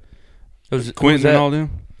yeah, Was Quentin and that? all them.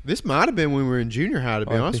 This might have been when we were in junior high, to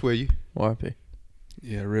be RP. honest with you. YP.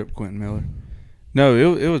 Yeah, rip Quentin Miller. No,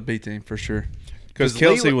 it was B team for sure. Because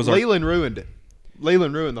Kelsey Leland, was our Leland ruined it.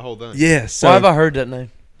 Leland ruined the whole thing. yes. So Why have I heard that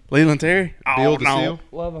name? Leland Terry. Bill Oh no. DeSille.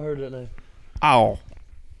 Why have I heard that name? Oh,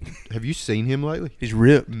 Have you seen him lately? he's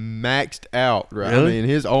ripped. Maxed out, right? Really? I mean,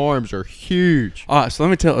 his arms are huge. All right, so let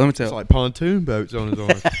me tell. It's like pontoon boats on his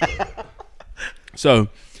arms. So,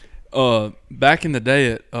 back in the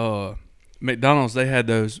day at McDonald's, they had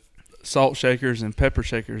those salt shakers and pepper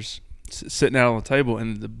shakers sitting out on the table,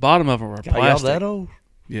 and the bottom of them were God, y'all plastic. that old?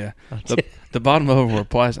 Yeah, the bottom of them were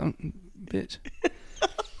plastic. Bitch.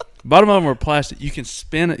 Bottom of them were plastic. You can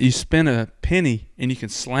spin it. You spin a penny, and you can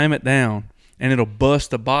slam it down, and it'll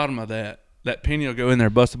bust the bottom of that. That penny will go in there,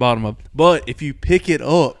 bust the bottom of it. But if you pick it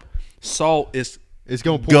up, salt is It's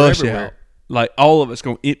gonna pour gush everywhere. out. Like all of it's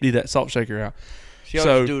gonna empty that salt shaker out. She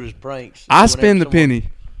always So, do it as pranks. I Whenever spin the someone- penny.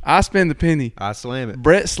 I spin the penny. I slam it.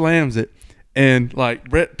 Brett slams it, and like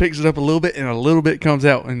Brett picks it up a little bit, and a little bit comes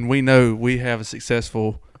out, and we know we have a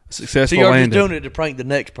successful So you're just landing. doing it to prank the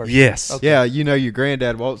next person. Yes. Okay. Yeah, you know your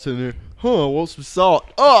granddad walks in there. Huh? Want some salt?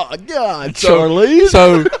 Oh God, So- Charlie.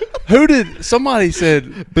 So who did? Somebody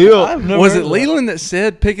said. Bill. I've never Was heard it of that. Leland that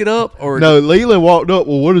said pick it up, or No, Leland walked up.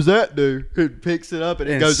 Well, what does that do? He picks it up and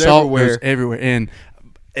it and goes salt everywhere. goes everywhere, and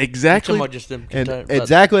You're exactly. talking about just them And container-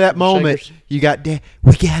 exactly that moment, shakers. you got Dad.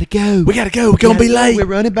 We gotta go. We gotta go. We're gonna be late, We're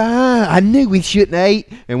running behind. I knew we shouldn't have ate,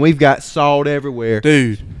 and we've got salt everywhere.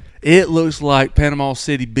 dude. It looks like Panama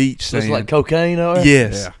City beach It's sand. like cocaine out there?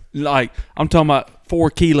 yes, like I'm talking about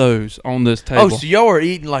 4 kilos on this table. Oh, so y'all were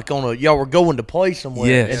eating like y'all were going to play somewhere.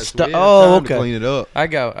 Yes. And Yes, stu- we had oh, time to okay. clean it up. I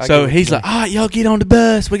go. So he's like, all right, y'all get on the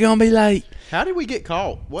bus. We're going to be late. How did we get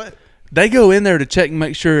caught? What? They go in there to check and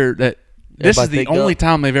make sure that this is Everybody the picked only up.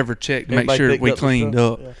 time they've ever checked to make Everybody sure picked we up the cleaned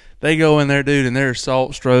stuff? up. Yeah. They go in there, dude, and there's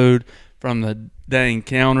salt strode from the dang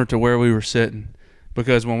counter to where we were sitting.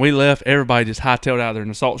 Because when we left, everybody just hightailed out there and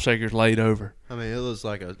the salt shaker's laid over. I mean, it looks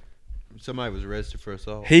like somebody was arrested for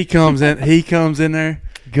assault. He comes in there.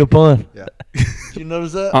 Good pun. Yeah. Did you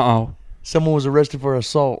notice that? Uh-oh. Someone was arrested for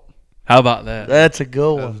assault. How about that? That's a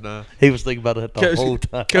good That one. was nice. He was thinking about that the Coach, whole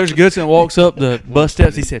time. Coach Goodson walks up the bus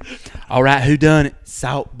steps. He said, "All right, who done it?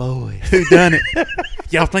 Salt boys. Who done it?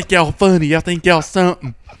 Y'all think y'all funny? Y'all think y'all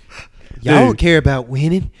something? Y'all Dude. don't care about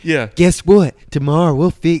winning. Yeah, Guess what? Tomorrow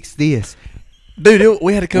we'll fix this. dude.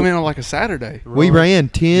 We had to come in on like a Saturday. We ran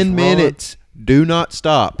 10 Just minutes. Do not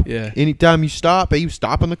stop. Yeah. Anytime you stop, you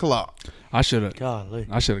stopping the clock. I should have. Golly.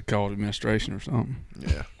 I should have called administration or something.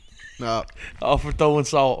 Yeah. No. All for throwing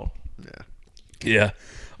salt. Yeah.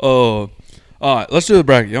 All right. Let's do the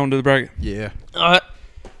bracket. You want to do the bracket? Yeah. All right.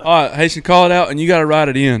 All right, Hasten, call it out, and you got to write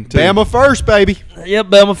it in. Too. Bama first, baby. Yep,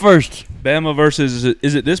 Bama first. Bama versus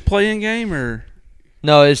is it this playing game or?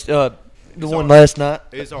 No, it's the one last night.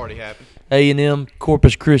 It's already happened. A&M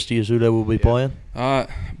Corpus Christi is who they will be playing. All right,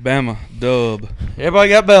 Bama dub. Everybody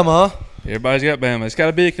got Bama, huh? Everybody's got Bama. It's got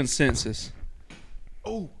to be a consensus.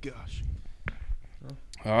 Oh, gosh.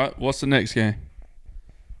 All right, what's the next game?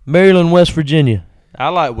 Maryland, West Virginia. I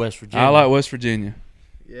like West Virginia. I like West Virginia.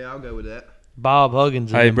 Yeah, I'll go with that. Bob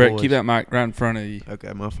Huggins and Hey, them Brett, boys. keep that mic right in front of you.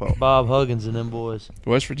 Okay, my fault. Bob Huggins and them boys.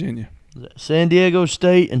 West Virginia. San Diego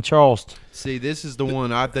State and Charleston. See, this is the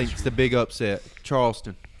one I think is the big upset.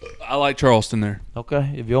 Charleston. I like Charleston there.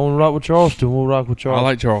 Okay, if you want to rock with Charleston, we'll rock with I Charleston.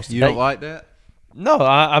 like Charleston. You don't Hey. like that? No,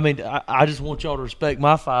 I mean, I just want y'all to respect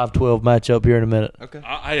my 5-12 matchup here in a minute. Okay.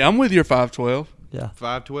 Hey, I'm with your 5-12. Yeah.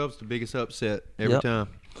 5-12 is the biggest upset every Yep. time.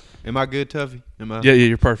 Am I good, Tuffy? Am I? Yeah,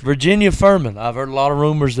 you're perfect. Virginia Furman. I've heard a lot of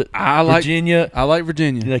rumors that I like Virginia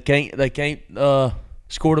Virginia. they can't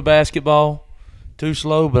score the basketball too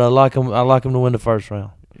slow, but I like them. I like them to win the first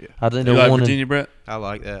round. Yeah. I think You they're like one. Virginia, Brett? I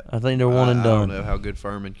like that. I think they're one and I don't done. know how good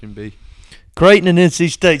Furman can be. Creighton and NC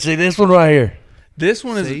State. See this one right here. This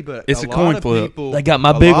one is See, but it's a lot coin of flip. people- They got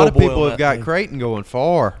my a big lot old of boy people on have that got thing. Creighton going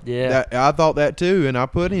far. Yeah. I thought that too, and I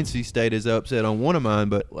put NC State as upset on one of mine.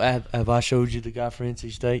 But Have I showed you the guy for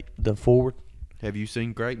NC State, the forward? have you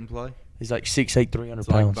seen Creighton play? He's like 6'8", 300 It's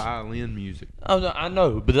like pounds. violin music. Oh no, I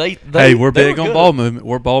know, but they Hey, we're they big were on good. ball movement.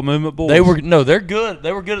 We're ball movement boys. They're good.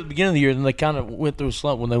 They were good at the beginning of the year, then they kind of went through a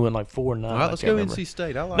slump when they went like 4-9. All right, let's go NC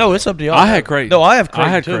State. I like No, that. it's up to y'all. I had Creighton. No, I have Creighton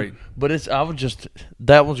I had too. Creighton. But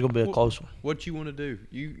that one's gonna be a close one. What you want to do?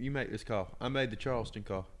 You make this call. I made the Charleston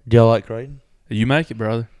call. Do y'all like Creighton? You make it,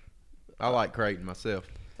 brother. I like Creighton myself.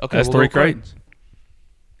 Okay, That's we'll three go Creighton. Creightons.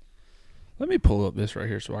 Let me pull up this right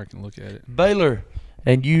here so I can look at it. Baylor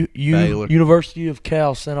and Baylor. University of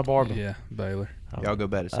Cal Santa Barbara. Yeah, Baylor. Y'all go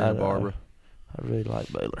back to Santa Barbara. I really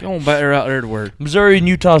like Baylor. Go on, Baylor out there to work. Missouri and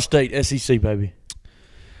Utah State, SEC baby.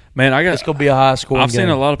 Man, It's gonna be a high scoring I've game. seen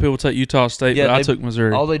a lot of people take Utah State, Yeah, but I they- took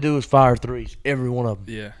Missouri. All they do is fire threes, every one of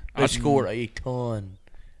them. Yeah, They scored a ton.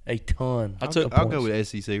 I'll go with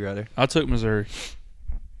SEC right there. I took Missouri.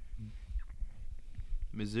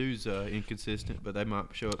 Mizzou's inconsistent, but they might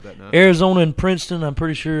show up that night. Arizona and Princeton. I'm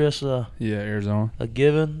pretty sure that's a Yeah, Arizona.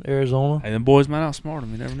 given. Arizona, Hey, them boys might outsmart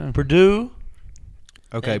them. You never know. Purdue.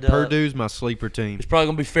 Okay, And, Purdue's my sleeper team. It's probably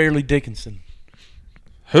gonna be Fairleigh Dickinson.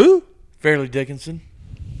 Who? Fairleigh Dickinson.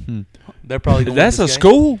 Hmm. They're probably gonna That's win a this game.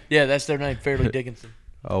 school. Yeah, that's their name, Fairleigh Dickinson.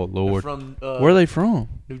 Oh They're Lord! from Where are they from?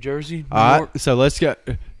 New Jersey, New All York. right, so let's go.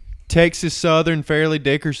 Texas Southern, Fairleigh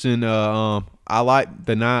Dickinson. I like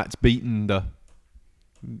the Knights beating the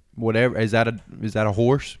whatever. Is that a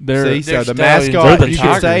horse? They're so the stallions. mascot. They're the You could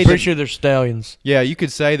Tigers. say Pretty that, sure they're stallions. yeah, you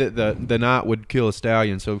could say that the Knight would kill a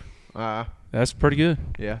stallion. So, That's pretty good.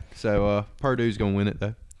 yeah. So Purdue's gonna win it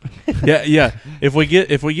though. Yeah. If we get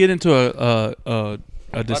into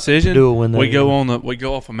a decision, Purdue will win that we go game. we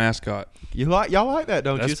go off a mascot. Y'all like that,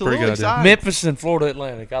 don't That's you? It's a pretty little good idea. exciting. Memphis and Florida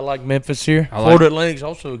Atlantic. I like Memphis here. I like- Florida Atlantic's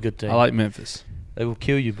also a good team. I like Memphis. They will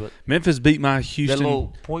kill you, but Memphis beat my that Houston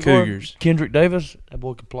little point Cougars. guard, Kendrick Davis, that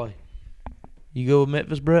boy can play. You go with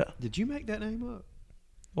Memphis, Brett? Did you make that name up,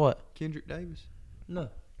 What? Kendrick Davis? No.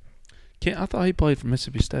 I thought he played for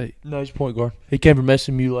Mississippi State. No, he's point guard. He came from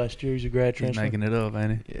SMU last year. He's a grad He's transfer. making it up,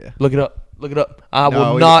 ain't he? Yeah. Look it up. Look it up. I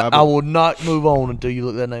No, will not move on until you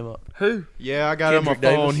look that name up. Who? Yeah, I got it on my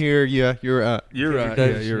Kendrick phone Davis. here. Yeah, you're right. You're Kendrick right.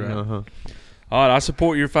 Davis. Yeah, you're right. Uh-huh. All right, I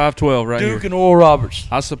support your 5-12 right Duke here. and Oral Roberts.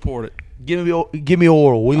 I support it. Give me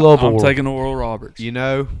Oral. We love I'm Oral. taking Oral Roberts. You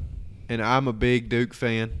know, and I'm a big Duke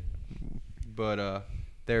fan, but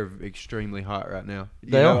they're extremely hot right now.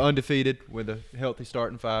 You They know, are. undefeated with a healthy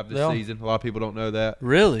starting five this They are. season. A lot of people don't know that.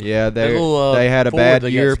 Really? Yeah, little, they had a forward bad they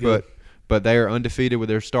year, got's good. but they are undefeated with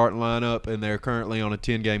their starting lineup, and they're currently on a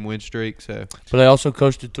 10-game win streak. So But they also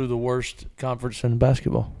coasted through the worst conference in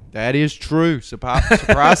basketball. that is true.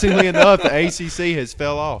 Surprisingly enough, the ACC has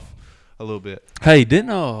fell off a little bit. Hey,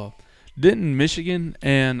 didn't Michigan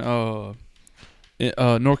and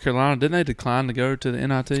North Carolina, didn't they decline to go to the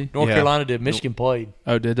NIT? North Yeah. Carolina did. Michigan played.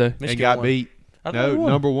 Oh, did they? Michigan And got won. beat. I thought No, they won.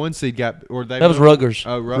 number 1 seed got or they That was won. Rutgers.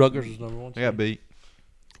 Oh, Rutgers was number 1. They got beat.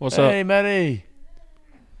 What's Hey, up? Matty.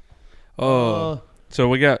 So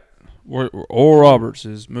we got Oral Roberts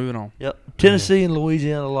is moving on. Yep. Tennessee and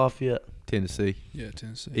Louisiana Lafayette. Tennessee, Yeah,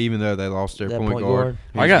 Tennessee. even though they lost their That point point guard.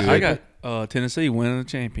 guard. He's I good. got Tennessee winning the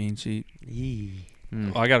championship. Yee.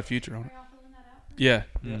 Mm. I got a future on it. Yeah,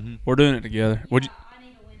 Mhm. we're doing it together. I need to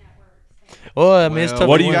win at work. So. Well, I mean, it's Well, tough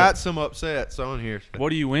what to do you win. got some upsets on here. What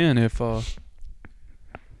do you win if?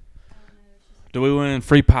 Do we win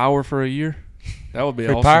free power for a year? That would be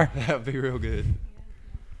Free awesome. power? That'd be real good.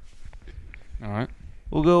 All right.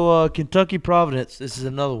 We'll go Kentucky Providence. This is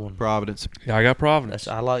another one. Providence. Yeah, I got Providence.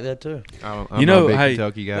 I like that too. I'm You know, not a big hey,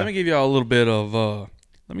 Kentucky guy. let me give y'all a little bit of.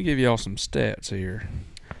 Let me give y'all some stats here.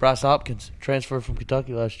 Bryce Hopkins transferred from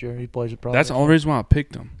Kentucky last year. He plays at Providence. That's the only reason why I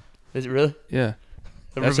picked them. Is it really? Yeah,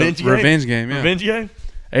 A that's revenge a game? revenge game. Yeah, Revenge game?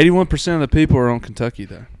 81% of the people are on Kentucky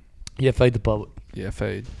though. Yeah, fade the public. Yeah,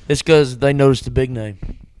 fade. It's because they noticed the big name.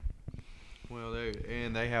 Well,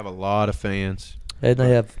 they have a lot of fans. And they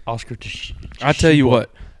have Oscar I tell you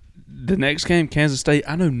what, the next game, Kansas State.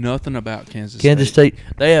 I know nothing about Kansas State.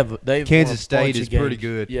 They've Kansas won a State bunch is of pretty games.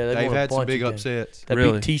 good. Yeah, they've won a had some bunch big of games. upsets. They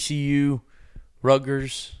Really? beat TCU,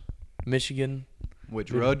 Rutgers, Michigan.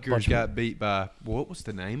 Which Good Rutgers bunch of- got beat by. What was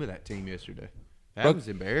the name of that team yesterday? That Rut- was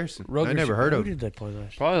embarrassing. I Rutgers. never heard Who of it. did they play last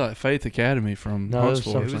year? Probably like Faith Academy from No, it was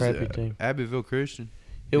Huntsville. or some something. crappy team. Abbeville Christian.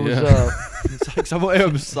 It was Yeah. It's like someone. It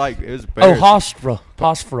was like it was. oh embarrassing.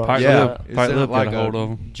 Hofstra. Pike Yeah, Lip- it Pike sounded Lip got like a hold of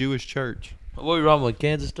 'em. Jewish church. What were you wrong with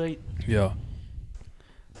Kansas State? Yeah,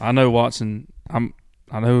 I know Watson. I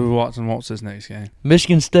know who Watson wants this next game.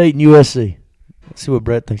 Michigan State and USC. Let's see what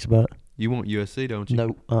Brett thinks about it. You want USC, don't you?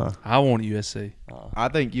 No. I want USC. I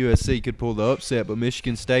think USC could pull the upset, but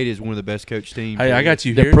Michigan State is one of the best coached teams. Hey, I got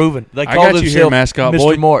you They're here. proven. They I call got you here, themselves mascot Mr.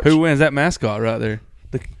 boy. March. Who wins that mascot right there?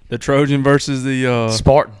 The Trojan versus the.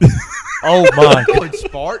 Spartan. Oh my going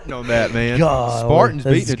Spartan on that, man. God, Spartans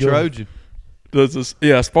that's beating the good. Trojan.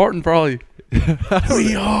 Yeah, Spartan probably.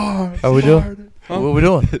 We are. Are we doing? Huh? What are we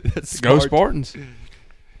doing? Go Spartans.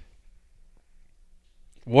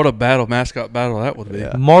 What a battle, mascot battle that would be.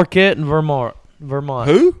 Yeah. Marquette and Vermont.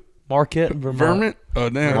 Who? Marquette and Vermont. Vermin? Oh,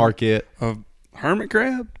 damn. Marquette. Hermit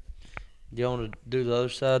crab? You want to do the other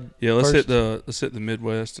side? Yeah, let's first? hit the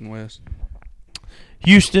Midwest and West.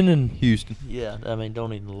 Houston and Houston. yeah. I mean,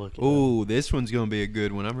 don't even look. At that. Ooh, this one's gonna be a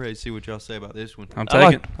good one. I'm ready to see what y'all say about this one.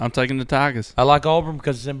 I'm taking the Tigers. I like Auburn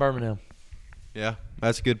because it's in Birmingham. Yeah,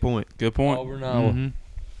 that's a good point. Good point. Auburn, Iowa. Mhm.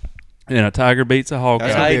 And a Tiger beats a Hawkeye.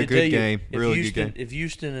 That's And I gonna be hate a to tell good you, game. If Really Houston, good game. If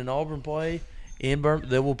Houston and Auburn play in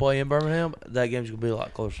they will play in Birmingham. That game's gonna be a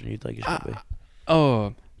lot closer than you think it's gonna be.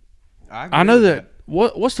 Oh, I I know that.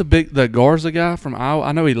 What's the Garza guy from Iowa?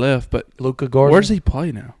 I know he left, but Luka Garza. where's he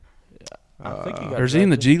play now? I think he got Or is he in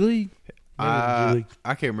the drafted. G League? Maybe in the G League.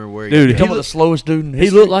 I can't remember where he Dude, You got. talking about the slowest dude in He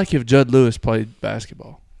history? looked like if Judd Lewis played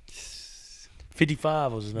basketball.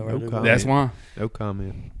 55 was his number. No dude. comment. That's why. No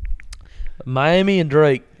comment. Miami and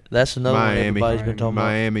Drake. That's another one Miami. everybody's been talking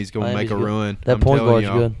Miami's gonna Miami's make a good. run. about. That I'm point telling guard's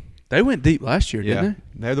y'all. good. They went deep last year, Yeah, didn't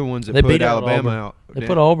they're the ones that They put beat out Alabama Auburn. out. They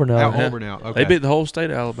put Auburn out. Out Auburn out. they? Okay. They beat the whole state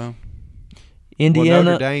of Alabama. Well, Indiana.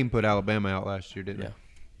 Notre Dame put Alabama out last year, didn't Yeah.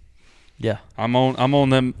 they? Yeah. I'm on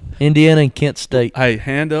them. Indiana and Kent State. Hey,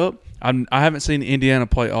 hand up. I haven't seen Indiana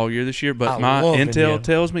play all year this year, but I my love intel Indiana.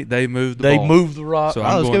 tells me they moved the They ball. moved the rock. So Oh,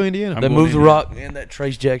 I'm let's going, go Indiana. I'm They going moved the Indiana. rock, and that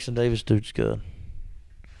Trace Jackson Davis dude's good.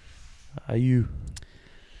 IU.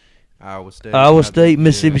 Iowa State. Iowa State,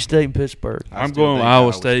 Mississippi State, and Pittsburgh. I I'm still going with think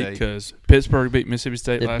Iowa State because Pittsburgh beat Mississippi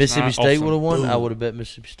State If last Mississippi night. State Off would have some won, I bull. would have bet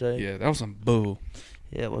Mississippi State. Yeah, that was some bull.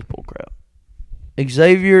 Yeah, it was bull crap.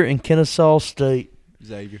 Xavier and Kennesaw State.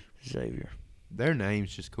 Xavier. Xavier. Their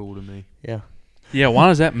name's just cool to me. Yeah. Yeah, why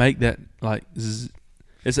does that make that like?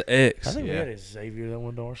 It's an X. I think we Yeah. had a Xavier that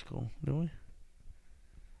went to our school, didn't we?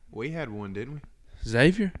 We had one, didn't we?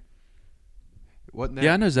 Xavier? Wasn't that,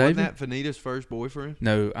 Yeah, I know Xavier. Wasn't that Fanita's first boyfriend?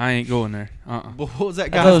 No, I ain't going there. What was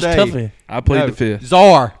that I thought it was guy's name? Tuffy. I plead No, the fifth.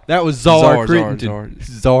 Czar. That was Czar Czar, Crittenden.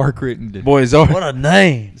 Czar Crittenden. Boy, Czar. What a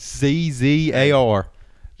name. ZZAR.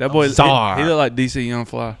 That boy, Czar. he looked like DC Young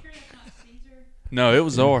Fly. No, it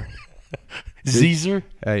was Czar. Caesar?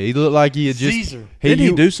 Hey, he looked like he had just. Caesar. Didn't he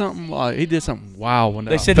you- do something like he did something wild one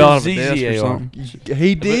day? They said fell it out was of a desk or ZZAR. something.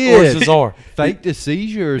 He Or did. Cesar. Faked a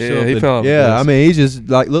seizure or Yeah, something. he fell off the Yeah, desk. I mean, he just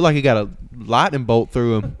like looked like he got a lightning bolt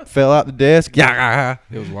through him. Fell out the desk. Yeah.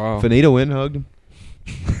 It was wild. Fanita went and hugged him.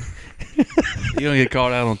 You gonna get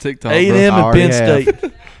called out on TikTok, A&M bro. and Already Penn have.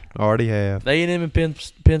 State. Already have. A&M and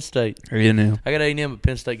Penn State. A&M. I got A&M and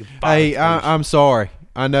Penn State. Hey, I'm sorry.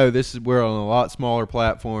 I know we're on a lot smaller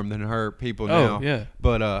platform than her people now. Oh, yeah.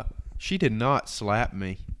 But she did not slap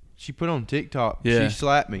me. She put on TikTok. Yeah. She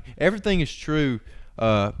slapped me. Everything is true.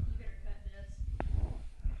 Why?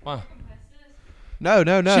 No.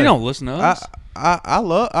 She don't listen to us.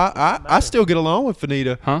 I still get along with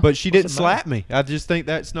Fanita, Huh? but she didn't it slap me. I just think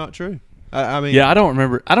that's not true. I mean, Yeah, I don't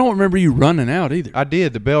remember you running out either. I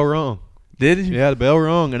did. The bell rung. Did you? Yeah, the bell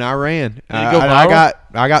rung, and I ran. Did it go I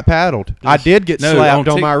viral? got paddled. I did get No, slapped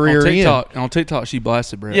on my rear end. On TikTok, she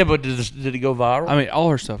blasted Brett. Yeah, but did it go viral? I mean, all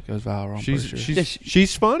her stuff goes viral. I'm She's pretty sure.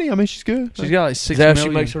 she's funny. I mean, she's good. She's got like is 6 that how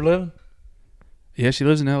million. she makes her living? Yeah, she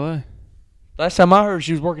lives in L.A. Last time I heard,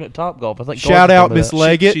 she was working at Topgolf. I think. Shout Carson out told me Miss that.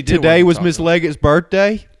 Leggett. she did Today work was at Miss Top Leggett's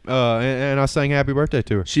birthday, and I sang happy birthday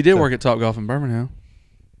to her. She did So- work at Topgolf in Birmingham.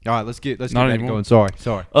 All right, let's get Not back to anymore. going.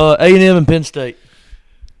 Sorry. A&M and Penn State.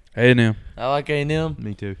 A&M. I like A&M.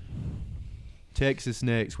 Me too. Texas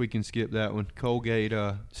next. We can skip that one. Colgate.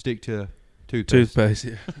 Stick to toothpaste. Toothpaste.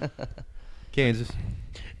 Yeah. Kansas.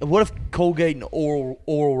 And what if Colgate and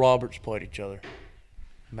Oral Roberts played each other?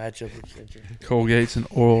 Matchup with Century. Colgate's and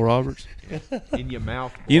Oral Roberts. In your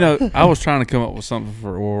mouth. You know, I was trying to come up with something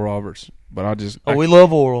for Oral Roberts, but I just Oh, we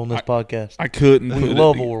love Oral on this podcast. I couldn't. We put it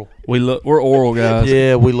love together. Oral. We're Oral guys.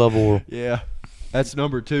 Yeah, we love Oral. Yeah. That's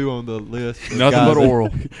number 2 on the list. of Nothing guys but that- Oral.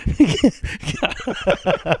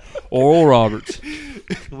 Oral Roberts.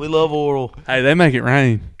 We love Oral. Hey, they make it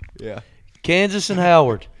rain. Yeah. Kansas and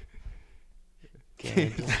Howard.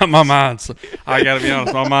 My mind's. I gotta be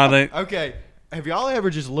honest. My mind ain't. Okay. Have y'all ever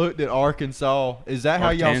just looked at Arkansas? Is that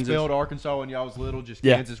how y'all Kansas. spelled Arkansas when y'all was little? Just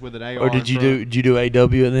Yeah. Kansas with an A. Or did you do AW at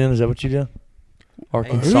the end? Is that what you did?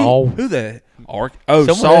 Arkansas. Who that?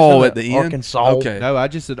 Someone Saul has at the end. Arkansas. Okay. No, I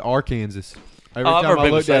just said Arkansas. Every Oh, I've time heard I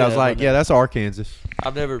people looked say at it, I that, was like, but yeah, that's Arkansas.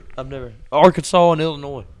 I've never. Arkansas and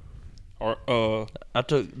Illinois. Or, I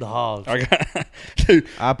took the Hogs. I got. Dude,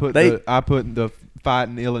 I put They- the fight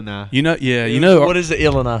in Illinois. you know, yeah, you know. What is the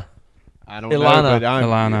Illinois? I don't Illini. know, but I'm,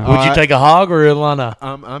 Illini. Would you take a hog or Illinois?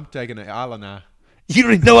 I'm taking an Illinois. You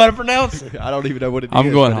don't even know how to pronounce it. I don't even know what it is.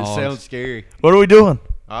 I'm going but Hogs. It sounds scary. What are we doing?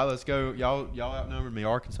 All right, let's go. Y'all outnumbered me.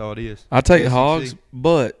 Arkansas it is. I take the SEC. Hogs,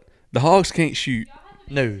 but the Hogs can't shoot.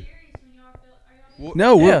 No.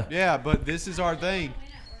 No, Yeah. Yeah, but this is our thing.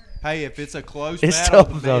 Hey, if it's a close It's battle,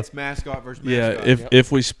 tough, then though. it's mascot versus Yeah, mascot.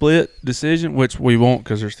 if we split decision, which we won't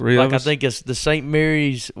because there's 3 Like of I us. think it's the St.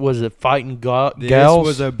 Mary's. Was it fighting This gals?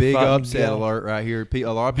 was a big Fighting upset gals. alert right here. A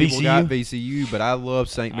lot of people VCU? got VCU, but I love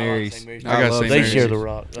St. Mary's. St. Mary's. I got love St. They Mary's. share the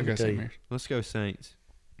rock. I Let me got tell St. you. Mary's. Let's go Saints.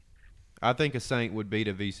 I think a Saint would beat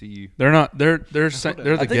a VCU. They're not. They're I the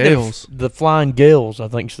think they're Gales. the Flying Gales, I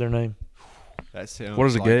think's their name. That sounds What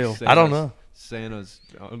is a like gale? I don't know. Santa's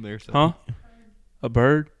on there. Huh? A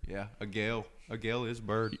bird? Yeah, a gale. A gale is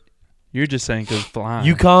bird. You're just saying because flying.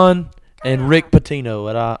 UConn and Rick Pitino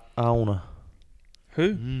at Iona.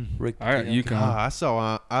 Who? Rick All right, Pitino.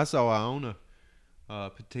 UConn. I saw Iona.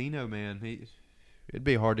 Patino, man, it'd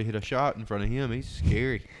be hard to hit a shot in front of him. He's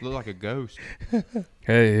scary. Look like a ghost.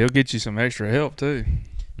 Hey, he'll get you some extra help too.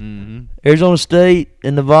 Mm-hmm. Arizona State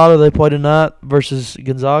and Nevada, they play tonight versus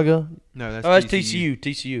Gonzaga. No, that's That's TCU.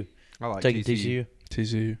 TCU. I like Taking TCU. TCU.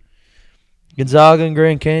 TCU. Gonzaga and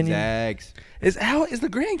Grand Canyon. Zags. Is the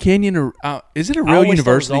Grand Canyon is it a I real always university?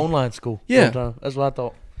 thought it was an online school. Yeah. Sometime. That's what I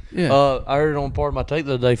thought. Yeah. I heard it on part of my take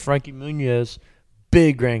the other day. Frankie Muniz,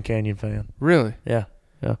 big Grand Canyon fan. Really? Yeah.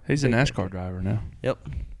 He's a Big NASCAR driver now. Yep.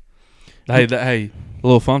 Hey, a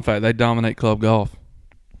little fun fact: they dominate club golf.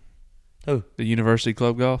 Who? The University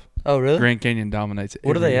Club Golf. Oh, really? Grand Canyon dominates it.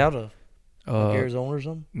 What are every they year. out of? Like Arizona or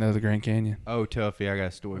something? No, the Grand Canyon. Oh, Tuffy, I got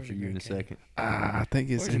a story Where's for the you in a Grand Canyon? second. I think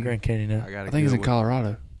it's Where's the in. Grand Canyon at? I I think it's in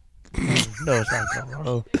Colorado. No, it's not in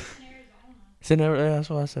Colorado. It's in Arizona. Yeah, that's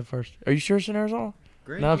what I said first. Are you sure it's in Arizona?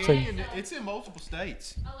 Grand No, I'm saying- Canyon, it's in multiple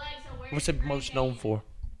states. What's it most known for?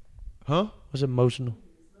 Huh? What's it most known?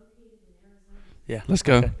 Yeah. Let's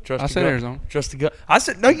go. Okay. Trust I the said gut. Arizona. Trust the gut. I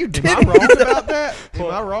said no. You Am didn't. I wrong about that? Am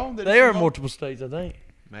I wrong? That They it's are in in multiple states, I think.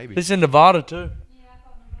 Maybe. It's in Nevada too.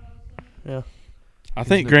 I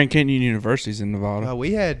think Grand Canyon University's in Nevada.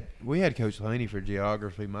 We had Coach Laney for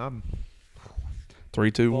geography. My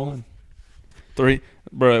 3, 2, 1. 3,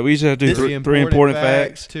 bro. We used to have to do Three three important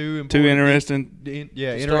facts, two two interesting,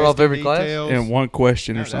 yeah, Start off every class? details. and one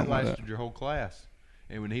question No, or something that like lasted that. your whole class.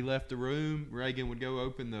 And when he left the room, Reagan would go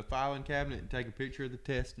open the filing cabinet and take a picture of the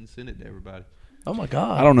test and send it to everybody. Oh my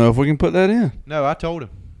God. I don't know if we can put that in. No, I told him.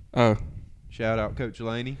 Oh, Shout out Coach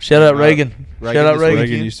Laney. Shout out Reagan. Reagan Shout out this Reagan.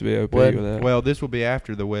 Reagan used to be OP What? with that. Well, this will be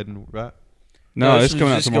after the wedding, right? No, this it's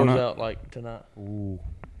coming out just tomorrow goes night. out like tonight. Ooh.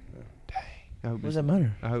 Dang. What does that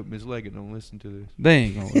matter? I hope Ms. Leggett don't listen to this. They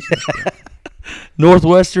ain't gonna listen.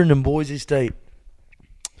 Northwestern and Boise State.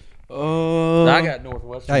 I got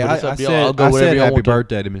Northwestern. Hey, but it's I up to y'all. I'll said, go I whatever said y'all happy want to.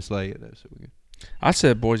 birthday to Miss Leia. Though, so I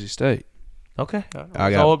said Boise State. Okay. I It's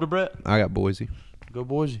got- all up to Brett. I got Boise. Go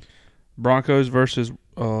Boise. Broncos versus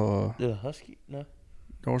The Husky? No.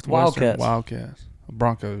 Northwestern Wildcats. Wildcats.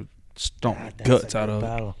 Broncos stomp God, that's guts a out good of it.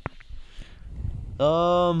 battle.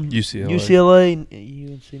 UCLA.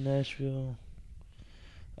 UNC Nashville.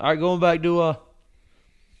 All right, going back to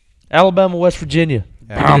Alabama, West Virginia.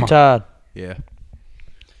 Alabama. They're tied. Yeah,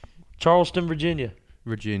 Charleston, Virginia.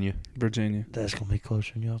 Virginia. Virginia. That's gonna be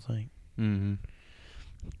closer than y'all think. Mm-hmm.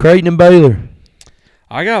 Creighton and Baylor.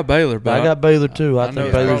 I got Baylor, but I got Baylor too. I I know think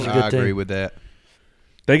it's Baylor's a probably- good I team. agree with that.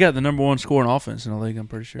 they got the number one scoring offense in the league. I'm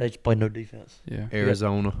pretty sure. They just play no defense. Yeah.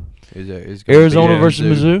 Arizona is gonna Arizona beat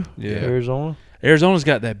versus Mizzou. Yeah. Arizona. Arizona's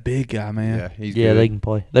got that big guy, man. Yeah, he's Yeah, good. they can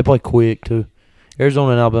play. They play quick too.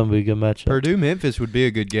 Arizona and Alabama will be a good matchup. Purdue Memphis would be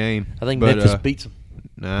a good game. I think but, Memphis beats them.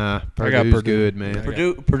 Nah, I got Purdue's Purdue. good, man.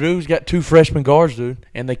 Yeah. Purdue's got 2 freshman guards, dude,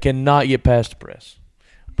 and they cannot get past the press.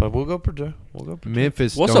 But we'll go Purdue.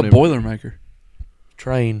 Memphis. What's a don't even- Boilermaker?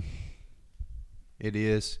 Train. It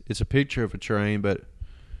is. It's a picture of a train, but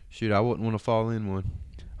shoot, I wouldn't want to fall in one.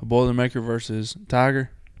 A Boilermaker versus Tiger?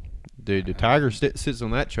 Dude, the Tiger sits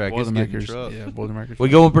on that track. It's getting Boilermakers. truck. Yeah, Boilermakers. We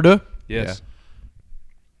going Purdue? Yes.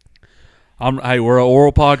 Hey, we're an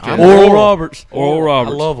oral podcast. Oral Roberts. Oral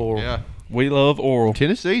Roberts. I love Oral. Yeah. We love oral.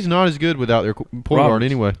 Tennessee's not as good without their point guard Roberts.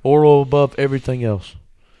 anyway. Oral above everything else.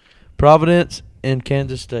 Providence and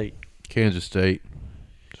Kansas State. Kansas State.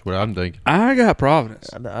 That's what I'm thinking. I got Providence.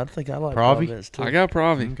 I think I like Provi? Providence too. I got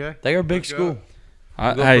Providence. Okay. They are a big school.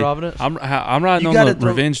 I, go hey, Providence? I'm riding You on gotta the throw-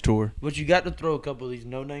 revenge tour. But you got to throw a couple of these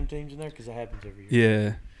no-name teams in there because it happens every year.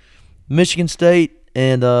 Yeah. Michigan State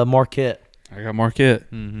and Marquette. I got Marquette.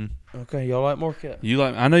 Mm-hmm. Okay, y'all like Marquette? You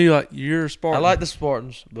like? I know you like. You're a Spartan. I like the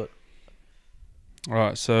Spartans, but All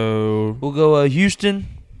right, so we'll go Houston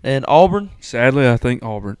and Auburn. sadly, I think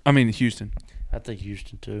Auburn. I mean Houston. I think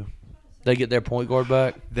Houston too. They get their point guard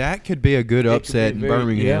back. That could be a good It could upset be in very-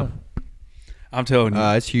 Birmingham. I'm telling you.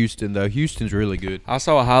 It's Houston though. Houston's really good. I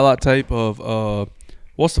saw a highlight tape of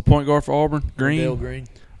what's the point guard for Auburn? Dale Green. Green.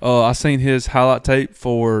 I seen his highlight tape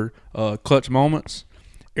for clutch moments.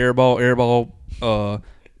 Air ball.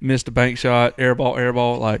 Missed a bank shot. Air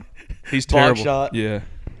ball. Like he's Block terrible. shot. Yeah,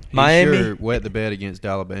 He Miami. sure wet the bed against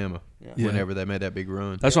Alabama Yeah. whenever they made that big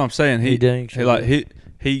run. that's what I'm saying. He dang He sure like did.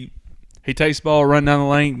 he takes the ball, run down the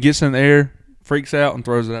lane, gets in the air, freaks out, and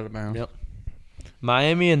throws it out of bounds. Yep.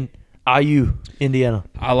 Miami and IU, Indiana.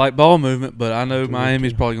 I like ball movement, but I know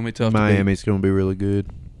Miami's probably gonna be tough. Miami's going to be really good.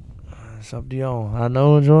 It's up to y'all. I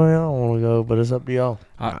know which one y'all want to go, but it's up to y'all.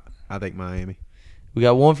 I think Miami. We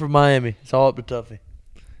got one for Miami. It's all up to Tuffy.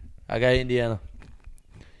 I got Indiana. to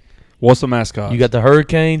beat. What's the mascot? You got the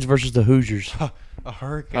Hurricanes versus the Hoosiers. A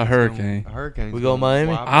hurricane. A hurricane. A hurricane. We go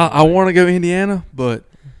Miami? I want to go Indiana, but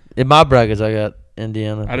In my brackets, I got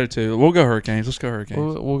Indiana. I do too. We'll go Hurricanes. Let's go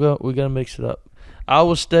Hurricanes. We'll go. We got to mix it up.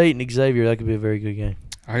 Iowa State and Xavier. That could be a very good game.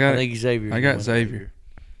 I I got think Xavier. I got Xavier.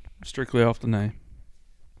 Strictly off the name.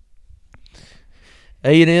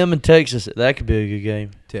 A&M and Texas. That could be a good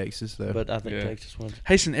game. Texas though. But I think Yeah. Texas wins.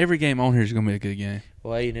 Hasten, every game on here is gonna be a good game.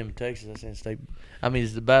 Well, A&M and Texas. That's in state. I mean,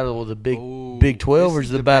 is the battle of the Ooh, Big 12 this or is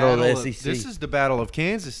the battle of the SEC? This is the battle of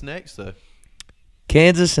Kansas next though.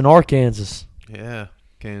 Kansas and Arkansas. Yeah,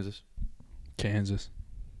 Kansas. Kansas.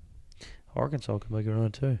 Arkansas can make a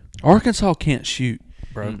run too. Arkansas can't shoot,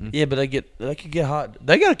 bro. Mm-mm. Yeah, but they could get hot.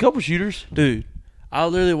 They got a couple shooters. Dude, I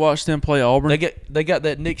literally watched them play Auburn. They got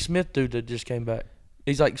that Nick Smith dude that just came back.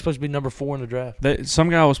 He's like supposed to be number 4 in the draft. Some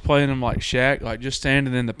guy was playing him like Shaq, like just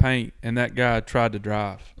standing in the paint, and that guy tried to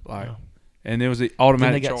drive, like, Wow. and it was the Then they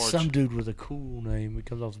automatic got charge. some dude with a cool name. He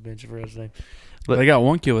comes off the bench for his name. They got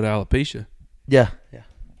one kid with alopecia. Yeah.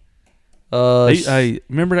 Hey,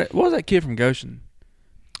 remember that? What was that kid from Goshen?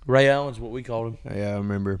 Ray Allen's what we called him. Yeah, I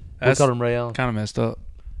remember. We That's called him Ray Allen. kind of messed up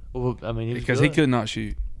Well, I mean, he was because good. he could not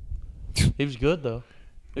shoot. He was good though.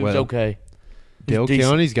 He was Well, okay. He Dale was decent.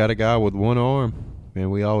 County's got a guy with one arm, and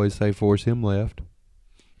we always say force him left.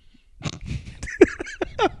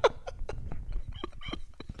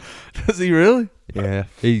 Does he really? Yeah,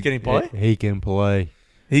 Can he play? He can play.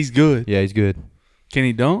 He's good. Yeah, he's good. Can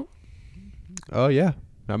he dunk? Oh yeah,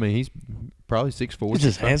 I mean he's probably 6'4". It's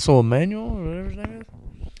just Hansel Emmanuel or whatever his name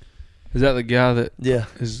is. Is that the guy that Yeah.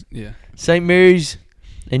 is? Yeah. St. Mary's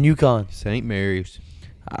and UConn. St. Mary's.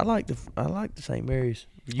 I like the St. Mary's.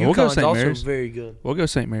 We'll go UConn's St. also Mary's. very good. We'll go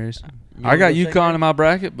St. Mary's. You I got wanna go St. UConn Mary's? in my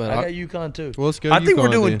bracket, but I got UConn too. Well, let's go. I think we're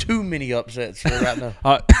UConn doing then. too many upsets right now.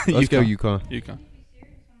 Let's go UConn. UConn.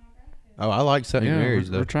 Oh, I like St. Yeah,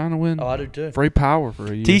 Mary's we're though. trying to win Oh, I do too. free power for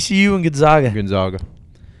a year. TCU and Gonzaga. Gonzaga.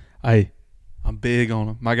 Hey, I'm big on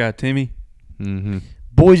them. My guy Timmy, Mm-hmm.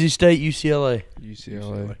 Boise State, UCLA.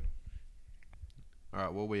 UCLA. All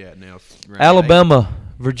right, where we at now? Round Alabama,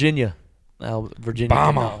 Virginia. Virginia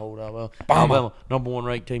Bama. cannot hold Alabama. Number 1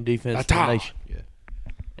 ranked team defense in the Ata. nation. Yeah.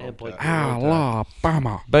 And play.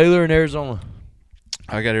 Alabama. Baylor and Arizona.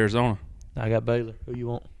 I got Arizona. I got Baylor. Who you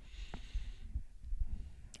want?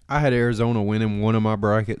 I had Arizona winning one of my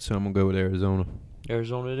brackets, so I'm gonna go with Arizona.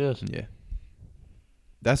 Arizona it is. Yeah.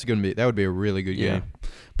 That would be a really good Yeah. game.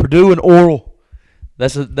 Purdue and Oral.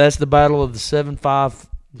 That's the battle of the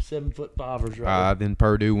 7'5"ers right Then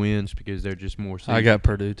Purdue wins because they're just more seasoned. I got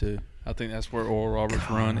Purdue too. I think that's where Oral Roberts'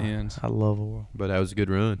 run ends. I love Oral. But that was a good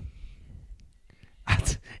run.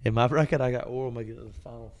 In my bracket, I got Oral making it to the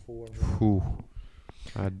Final Four. Whew.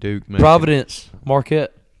 I Duke, man. Providence,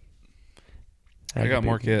 Marquette. I got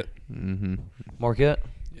Marquette. Mm-hmm. Marquette.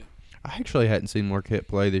 I actually hadn't seen Marquette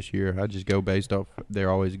play this year. I just go based off they're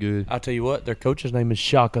always good. I'll tell you what, their coach's name is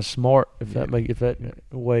Shaka Smart. If that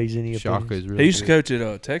weighs any Shaka opinions. is really He used to good. coach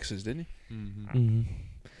at Texas, didn't he? Mm-hmm. Mhm.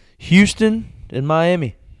 Houston and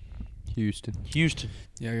Miami. Houston.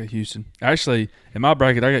 Yeah, I got Houston. Actually, in my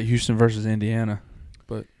bracket, I got Houston versus Indiana.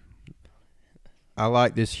 I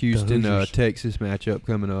like this Houston Hoosiers. Texas matchup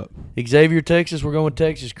coming up. Xavier, Texas. We're going with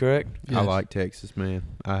Texas, correct? I like Texas, man.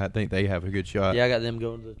 I think they have a good shot. Yeah, I got them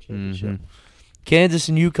going to the championship. Mhm. Kansas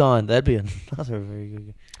and UConn. That'd be another very good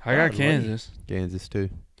game. I got like Kansas. Kansas too.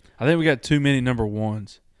 I think we got too many number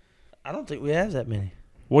ones. I don't think we have that many.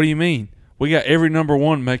 What do you mean? We got every number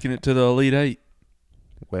one making it to the Elite Eight.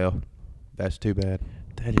 Well, that's too bad.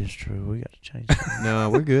 That is true. We got to change that. No,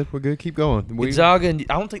 we're good. We're good. Keep going. Gonzaga, and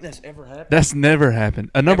I don't think that's ever happened. That's never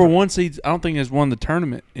happened. A number Never. one seed, I don't think has won the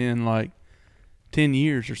tournament in like 10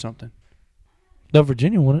 years or something. No,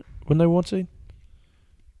 Virginia won it. When they 1 seed?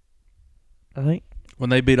 I think.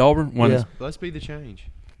 When they beat Auburn, Yeah. Let's be the change.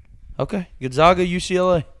 Okay. Gonzaga,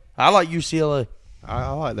 UCLA. I like UCLA.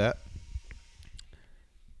 I like that.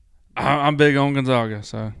 I'm big on Gonzaga,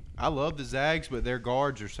 so I love the Zags, but their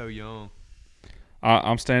guards are so young.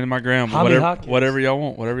 I'm standing my ground. Jaime Hawkins. Whatever y'all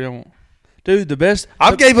want. Dude, the best.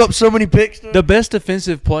 I've gave up so many picks. The best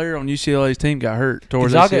defensive player on UCLA's team got hurt, tore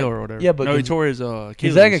his Gonzaga- ACL or whatever. yeah, but no, he Gonz- tore his Achilles.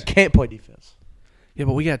 Gonzaga can't play defense. Yeah,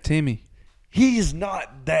 but we got Timmy. He is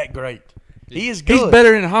not that great. He is good. He's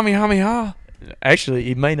better than Ha. Actually,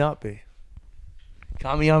 he may not be.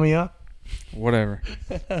 Kamehameha. Whatever.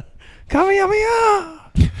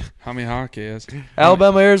 Kamehameha. Ha is.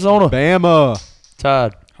 Alabama, Arizona. Bama.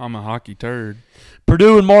 Tied. I'm a hockey turd.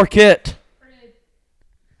 Purdue and Marquette.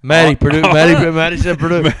 Maddie, Purdue. Maddie said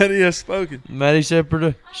Purdue. Maddie has spoken. Maddie said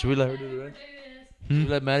Purdue. Should we let her do the rest? Should we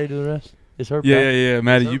let Maddie do the rest? It's her bracket. Yeah.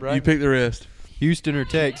 Maddie, It's her you bracket. pick the rest. Houston or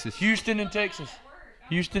Texas? Houston and Texas.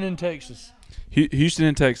 Houston and Texas. Houston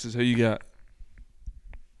and Texas. Who you got?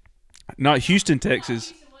 Not Houston,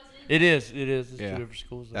 Texas. It is. It's Yeah. two different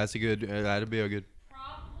schools. though. That's a good. That'd be a good.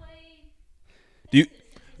 Probably. Do you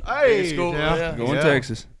Hey, school, now. yeah. going Yeah.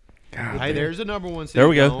 Texas? God, Hey, there's a number one seed. there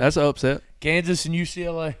we go. gone. That's an upset. Kansas and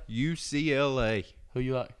UCLA. UCLA. Who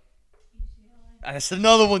you like? That's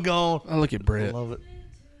another one gone. Oh, look at I Brett. love it.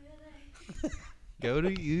 Go to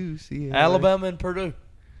UCLA. Alabama and Purdue.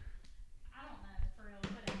 I don't know for real.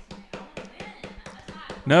 But it's I want to win. That's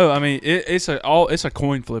not. No, I mean it's a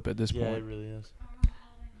coin flip at this Yeah, it point. really is.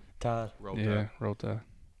 Tied. Roll Yeah, Tide. roll tide.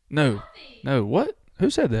 No, what? Who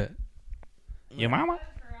said that? Your mama?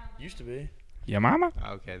 Used to be. Your mama?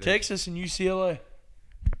 Okay. then. Texas and UCLA. I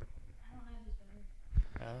don't know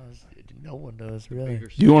who's better. No one does really. Do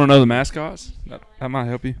you want to know the mascots? That might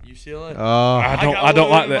help you. UCLA. I got don't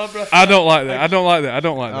one like in my that. bracket. I don't like that. I don't like that. I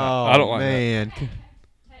don't like that. Oh I don't like that. man. Texas.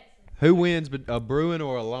 Who wins, a Bruin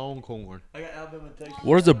or a Longhorn? I got Alabama and Texas.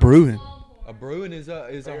 What is a Bruin? A Bruin is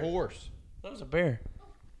a horse. That was a bear.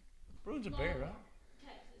 Bruin's a bear, right?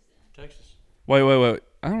 Texas. Wait.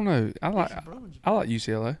 I don't know. I like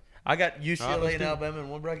UCLA. I got Alright, UCLA let's and do it. Alabama in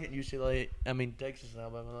one bracket, and UCLA. I mean Texas and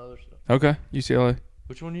Alabama in the other. So. Okay, UCLA.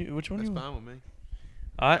 Which one you? Which one That's you? fine with me.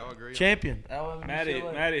 All right, Y'all agree on champion. Alabama and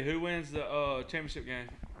UCLA. Maddie, who wins the championship game?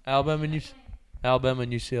 Alabama and Alabama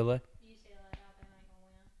and UCLA. UCLA. Alabama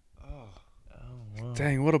ain't gonna win. Oh. Oh wow.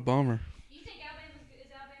 Dang, what a bummer. You think is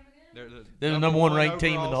Alabama good? They're the number one ranked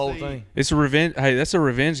team in the overall whole seed. thing. It's a revenge. Hey, that's a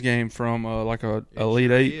revenge game from like a It Elite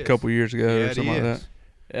sure Eight is. a couple years ago Yeah, or it something like is. that.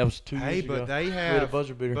 That was 2 Hey, years ago. but they We had a have.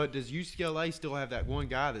 buzzer beater. But does UCLA still have that one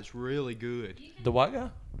guy that's really good? The white guy,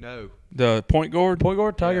 No. The point guard point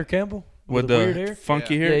guard, Tiger Yeah. Campbell, with the the weird hair.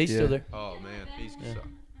 funky Yeah. hair. Yeah, he's still there. Oh man, he's Yeah. suck.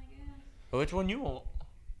 Which one you want?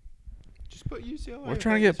 Just put UCLA. We're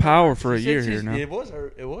trying to get power for a She year said here now. It was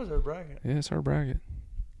her. It was her bracket. Yeah, it's our bracket.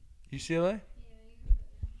 UCLA.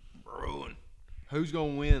 Bruin. Who's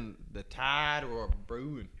gonna win, the Tide or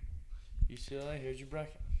Bruin? UCLA, here's your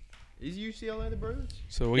bracket. Is UCLA the Bruins?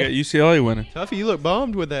 So we got UCLA winning. Tuffy, you look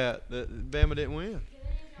bummed with that Bama didn't win. Do any of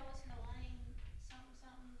y'all listen to Lane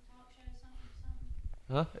something talk show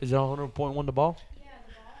something? Huh? Is it on 100.1 The Ball? Yeah,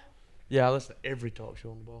 the ball. Yeah, I listen to every talk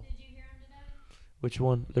show on The Ball. Did you hear him today? Which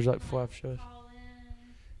one? There's like 5 shows. Call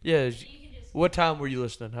in. Yeah. You can just. What time were you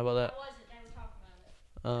listening? How about I that? wasn't. They were talking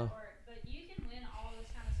about it. But you can win all this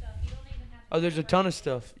kind of stuff. You don't even have to. Oh, there's a ton of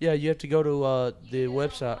stuff. Yeah, you have to go to the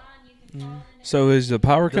website. You can call in. So is the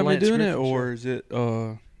power The company Lance doing it, Griffin or show. is it?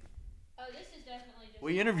 Oh, this is definitely just.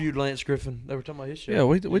 We interviewed Lance Griffin. They were talking about his show. Yeah,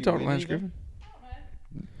 we Did talked you Lance read anything? Griffin. I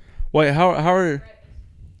don't know. Wait, how are? Breakfast.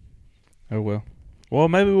 Oh well. Well,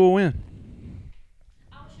 maybe we'll win.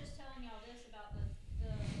 I was just telling y'all this about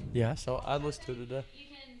the. Yeah, so I listened to it today.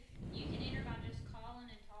 You can enter by just calling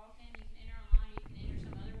and talking. You can enter online. You can enter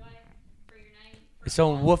some other way for your name. It's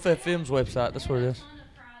on Wolf FM's website. That's what it is.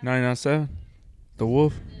 99.7. The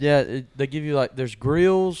Wolf. Yeah, they give you like there's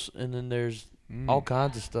grills and then there's Mm. all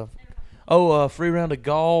kinds of stuff. Oh, free round of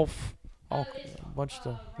golf, all a bunch of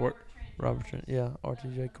stuff. What? Robert Trent, yeah,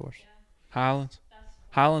 RTJ course. Highlands.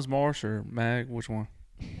 Highlands Marsh or Mag? Which one?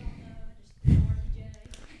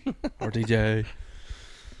 RTJ.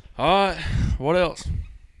 All right. What else?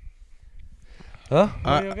 Huh?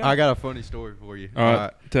 I got a funny story for you. All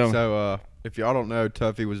right, tell me. So, if y'all don't know,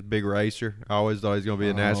 Tuffy was a big racer. I always thought he was going to be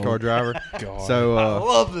a Oh. NASCAR driver. God. So, I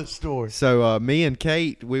love this story. so me and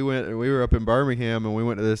Kate, we were up in Birmingham and we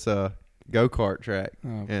went to this go-kart track.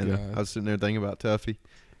 Oh, And God. I was sitting there thinking about Tuffy.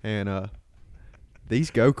 And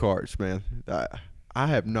these go-karts, man, I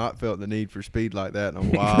have not felt the need for speed like that in a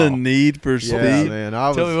while. The need for speed. Yeah, man. I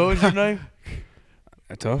was, Tell me, what was your name?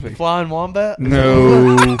 A toughie. Flying Wombat?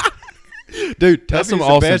 No. Dude, That's Tuffy's some the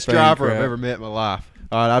Austin best fan driver crap. I've ever met in my life.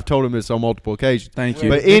 All right, I've told him this on multiple occasions. Thank you.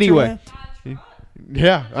 But anyway,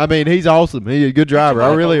 yeah, I mean, he's awesome. He's a good driver.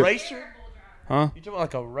 I really. A racer? Huh? You talking about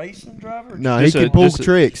like a racing driver? No, he Just can a- pull just a-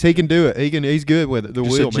 tricks. He can do it. He's good with it. The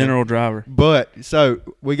Just wheel, a man. general driver. But so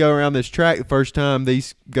we go around this track the first time.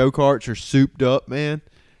 These go karts are souped up, man,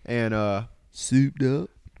 and Souped up.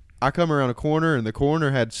 I come around a corner and the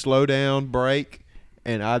corner had slow down, brake,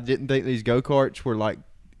 and I didn't think these go karts were like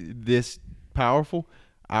this powerful.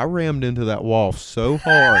 I rammed into that wall so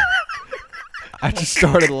hard. I just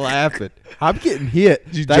started laughing. I'm getting hit.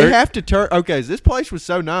 you They jerk? have to turn. Okay, this place was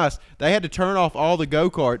so nice. They had to turn off all the go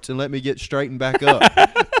karts and let me get straightened back up.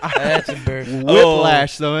 That's embarrassing.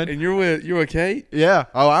 Whiplash, son. And you're with Kate? Yeah.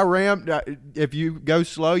 Oh, I rammed. If you go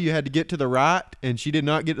slow, you had to get to the right, and she did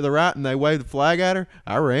not get to the right, and they waved the flag at her.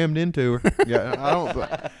 I rammed into her. Yeah,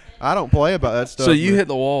 I don't play about that stuff. So you man. hit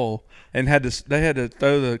the wall and they had to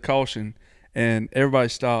throw the caution, and everybody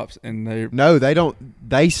stops, and they No, they don't.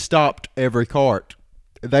 They stopped every cart.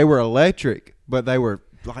 They were electric, but they were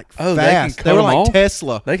like Oh, they can fast. cut They were them like off?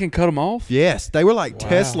 Tesla. can cut them off. Yes, they were like Wow.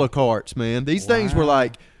 Tesla carts, man. These things were Wow.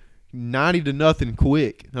 like 90 to nothing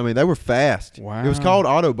quick. I mean, they were fast. Wow. It was called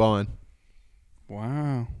Autobahn.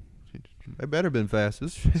 Wow. They better been fast.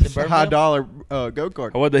 It's a Birmingham? high dollar go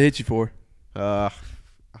kart. What'd they hit you for? I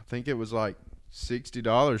think it was like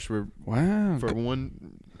 $60 Wow. for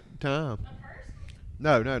one time.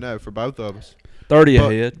 No, for both of us. 30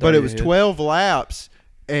 But, ahead. but 30 it was ahead. 12 laps,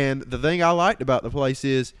 and the thing I liked about the place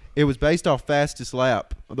is it was based off fastest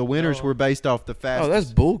lap. The winners Oh. were based off the fastest. Oh,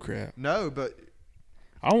 that's bull crap. no, but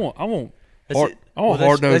I want That's hard, it. I want Well,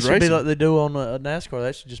 hard that nose should racing. be like they do on NASCAR.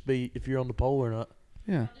 That should just be if you're on the pole or not.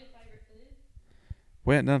 Yeah.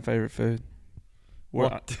 We ain't done favorite food.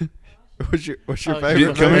 what? what's your Oh, favorite?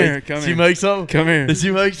 Dude, come food? here. Come Did here. you make something? Come here. Did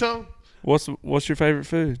you make something? What's your favorite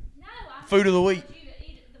food? No, I Food of the week. told you to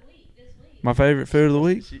eat it this week. My favorite food of the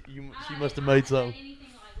week? She must have made something. Anything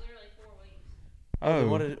like literally 4 weeks. Oh,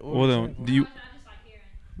 what did well you then, say? do you? I just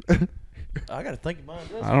like hearing. I gotta think of mine.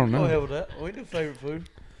 I don't know. Go ahead with that. We do favorite food.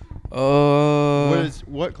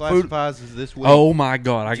 What classifies as this week? Oh my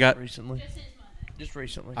God! I got recently. Just since Monday. Just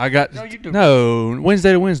recently. No, you do. no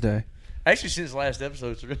Wednesday to Wednesday. Actually, since last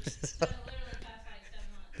episode. So literally past like 7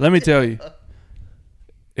 months. Let me tell you.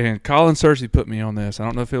 And Colin Cersei put me on this. I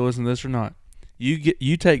don't know if he'll listen to this or not.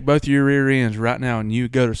 You take both of your rear ends right now and you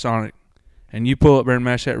go to Sonic, and you pull up there and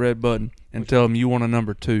mash that red button and tell them you want a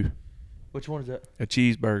number 2, Which one is that? a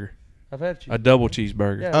cheeseburger, I've had you. a double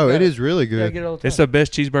cheeseburger. Yeah, Oh, I it got is really Yeah, I good. get it all the time. It's the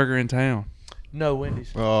best cheeseburger in town. No,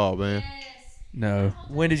 Wendy's. Oh man. Yes. No,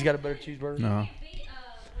 Wendy's got a better cheeseburger. no.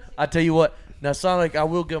 I tell you what. Now, Sonic, I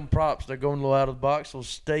will give them props. They're going a little out of the box. So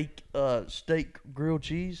steak grilled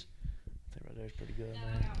cheese. I think right there is pretty good,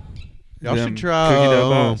 man. Y'all Them should try. cookie dough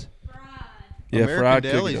buns. Fried. Yeah, American fried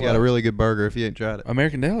Deli's cookie got a dough. really good burger if you ain't tried it.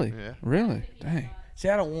 American Deli. Yeah. Really? Dang. See,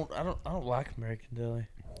 I don't like American Deli.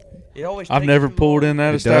 It always. I've takes never too pulled long. in that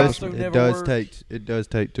It does. establishment. Never It does works.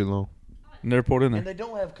 take too long. Never pulled in And there. they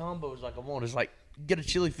don't have combos like I want. It's like get a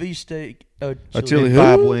chili fish steak, chili And who?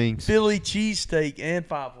 5 wings. Philly cheesesteak, and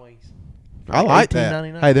 5 wings. I like that.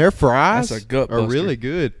 $18.99. Hey, their fries That's a gut are buster. really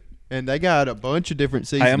good, and they got a bunch of different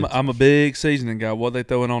Hey, seasonings. I'm a big seasoning guy. What they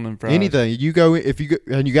throwing on them fries? Anything you go in, if you go,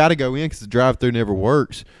 and you got to go in because the drive-through never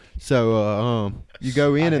works. So you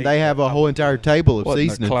go in I and hate they have a that. whole entire table of What, in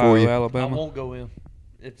the seasoning Clio, for you. I Alabama? won't go in.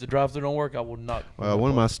 If the drive-through don't work, I will not. One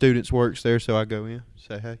of my students works there, so I go in,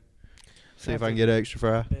 say hey, see if I can get an extra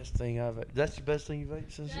fry. Best thing I've. That's the best thing you've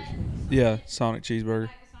ate since this week? Yeah, Sonic cheeseburger. Like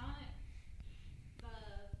a Sonic, the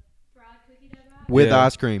fried cookie dough wrap. With Yeah.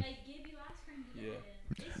 ice cream. They give you ice cream to dip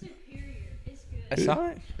in. It's superior. It's good. That's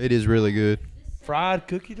Sonic. It is really good. Fried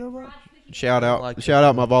cookie dough. Wrap? Fried cookie Shout dough. out, like shout that.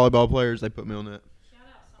 out my volleyball players. They put me on that. Shout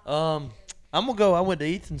out Sonic. I'm gonna go. I went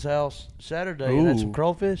to Ethan's house Saturday and had some Ooh.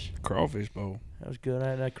 crawfish. Crawfish bowl. That was good. I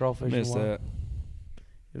had that crawfish. in a Missed while. that.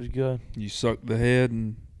 It was good. You sucked the head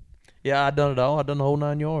and Yeah, I done it all. I done the whole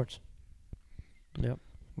 9 yards. Yep.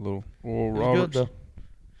 little It Oral was Roberts. good though.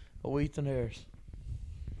 Oh, Ethan Harris.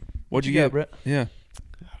 What'd you got, get, Brett? Yeah.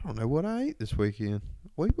 I don't know what I ate this weekend.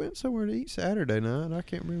 We went somewhere to eat Saturday night. I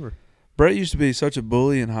can't remember. Brett used to be such a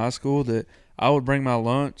bully in high school that I would bring my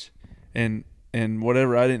lunch and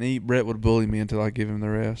whatever I didn't eat, Brett would bully me until I give him the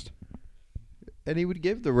rest. And he would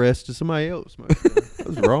give the rest to somebody else. That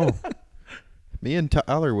was wrong. Me and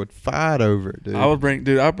Tyler would fight over it, dude. I would bring,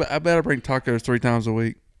 dude. I better bring tacos 3 times a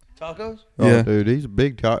week. Tacos? Oh, Yeah. dude, he's a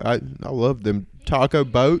big taco. I love them taco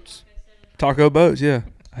boats. Taco boats, yeah.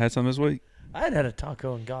 I had some this week. I hadn't had a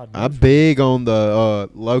taco in God knows. I'm big on the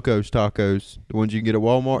Locos tacos, the ones you can get at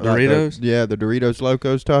Walmart. Doritos? Yeah, the Doritos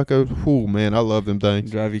Locos tacos. Ooh, man, I love them things.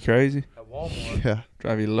 Drive you crazy. At Walmart. Yeah,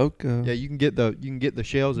 Drive you loco. yeah, you can get the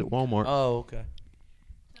shells at Walmart. Oh, okay.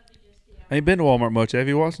 Ain't been to Walmart much, have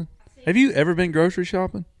you, Watson? Have you ever been grocery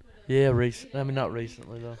shopping? Yeah, not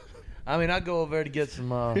recently though. I mean, I go over there to get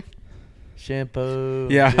some shampoo.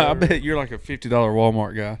 Yeah, I deodorant. bet you're like a $50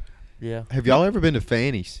 Walmart guy. Yeah. Have y'all ever been to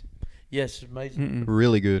Fanny's? Yes, it's amazing. Mm-mm.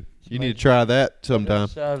 Really good. You need to try that sometime.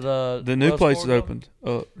 Outside, The new Wells place is Fargo. opened.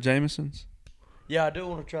 Jameson's. Yeah, I do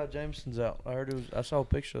want to try Jameson's out. I heard it was. I saw a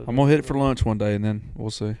picture. Of I'm gonna hit it for lunch one day, and then we'll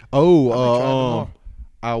see. Oh, I'll be trying tomorrow.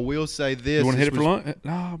 I will say this. You want to hit it This for was- lunch?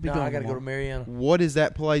 No, I'll be No, gone I gotta go to tomorrow. Mariana. What is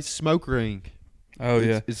that place? Smoke Ring. Oh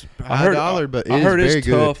yeah, It's I high heard. dollar, but I it heard is very it's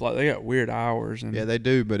good. tough. Like they got weird hours, and Yeah, they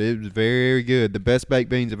do, but it was very good. The best baked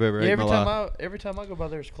beans I've ever ate in my life. Every time I go by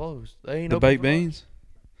there, it's closed. They ain't the open baked for lunch. beans,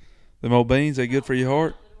 them old beans, they good for your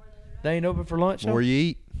heart. They ain't open for lunch. More huh? you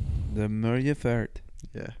eat, The more you fart.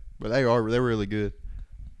 yeah. But they're really good.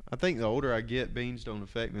 I think the older I get, beans don't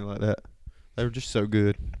affect me like that. They're just so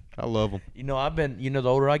good. I love them. You know, the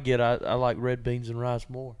older I get, I like red beans and rice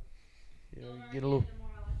more. You know, get a little.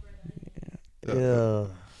 Yeah.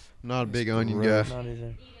 Not a big onion gross. guy. Not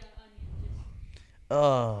either.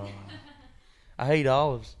 I hate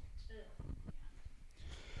olives.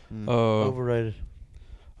 Overrated.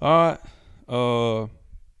 All right.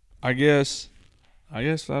 I guess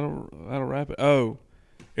that'll wrap it. Oh,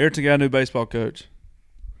 Ariton got a new baseball coach.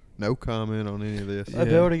 No comment on any of this. Yeah.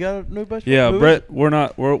 They already got a new baseball. Yeah, Who is Brett. it? We won't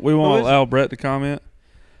Who is allow Brett to comment.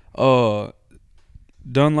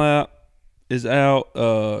 Dunlap is out.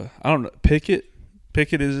 I don't know. Pickett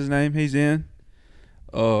is his name. He's in.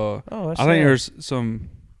 Oh, that's I think sad. there's some.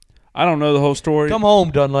 I don't know the whole story. Come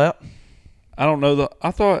home, Dunlap. I don't know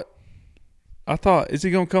I thought. Is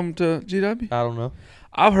he gonna come to GW? I don't know.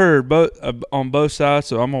 I've heard both on both sides,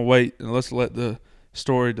 so I'm gonna wait and let's let the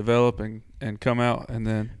story develop and come out, and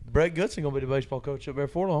then. Brett Goodson gonna be the baseball coach up there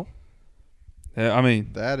for long. I mean,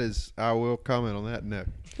 That is, I will comment on that. No.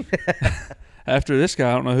 after this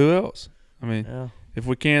guy, I don't know who else. I mean, Yeah. if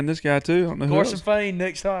we can this guy too, I don't know who Carson else. Fane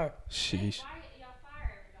next hire. Sheesh. Y'all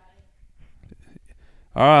fire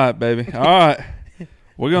everybody. All right, baby. All right.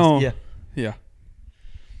 We're going. Yeah. Yeah.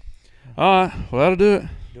 All right. Well, that'll do it.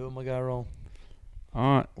 Doing my guy wrong.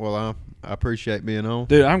 All right. Well, I appreciate being on.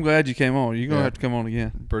 Dude, I'm glad you came on. You're going to Yeah. have to come on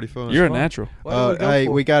again. Pretty fun. You're a fun. natural. What do we go Hey,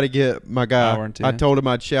 for? we got to get my guy. Hour and 10. I told him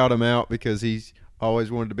I'd shout him out because he's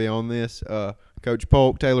always wanted to be on this. Coach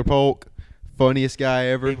Polk, Taylor Polk, funniest guy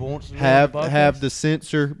ever. He wants to be on the podcast? have the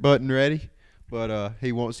censor button ready, but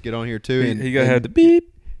he wants to get on here too. And He got to have the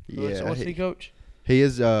beep. yeah. What's he coach? He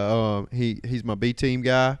is he's my B team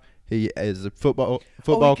guy. He is a football came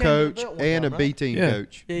to the coach belt one and time, a B right? team Yeah.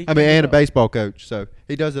 coach. Yeah, he I came mean, to the and a belt. baseball coach. So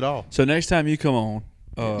he does it all. So next time you come on,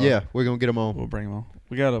 Yeah, we're gonna get him on. we'll bring him on.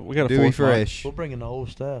 We got a Dewey fourth line. Fresh. We'll bring in the whole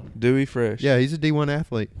staff. Dewey Fresh. Yeah, he's a D1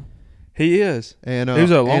 athlete. He is. And He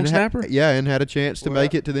was a long and snapper? Yeah, and had a chance to Where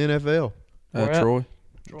make at? it to the NFL. Where at? Troy.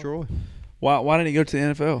 Troy. Why didn't he go to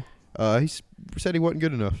the NFL? Said he wasn't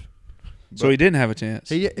good enough. So he didn't have a chance.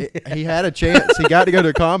 He had a chance. He got to go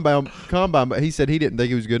to combine, but he said he didn't think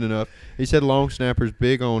he was good enough. He said long snapper's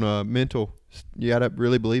big on mental. You got to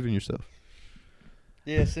really believe in yourself.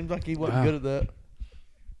 Yeah, seems like he wasn't good at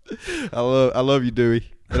that. I love you, Dewey,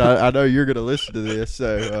 and I know you're going to listen to this,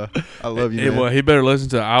 so I love you, man. Well, he better listen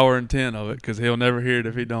to 1 hour and 10 of it because he'll never hear it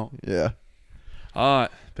if he don't. Yeah. All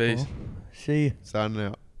right, peace. See you. Signing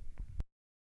out.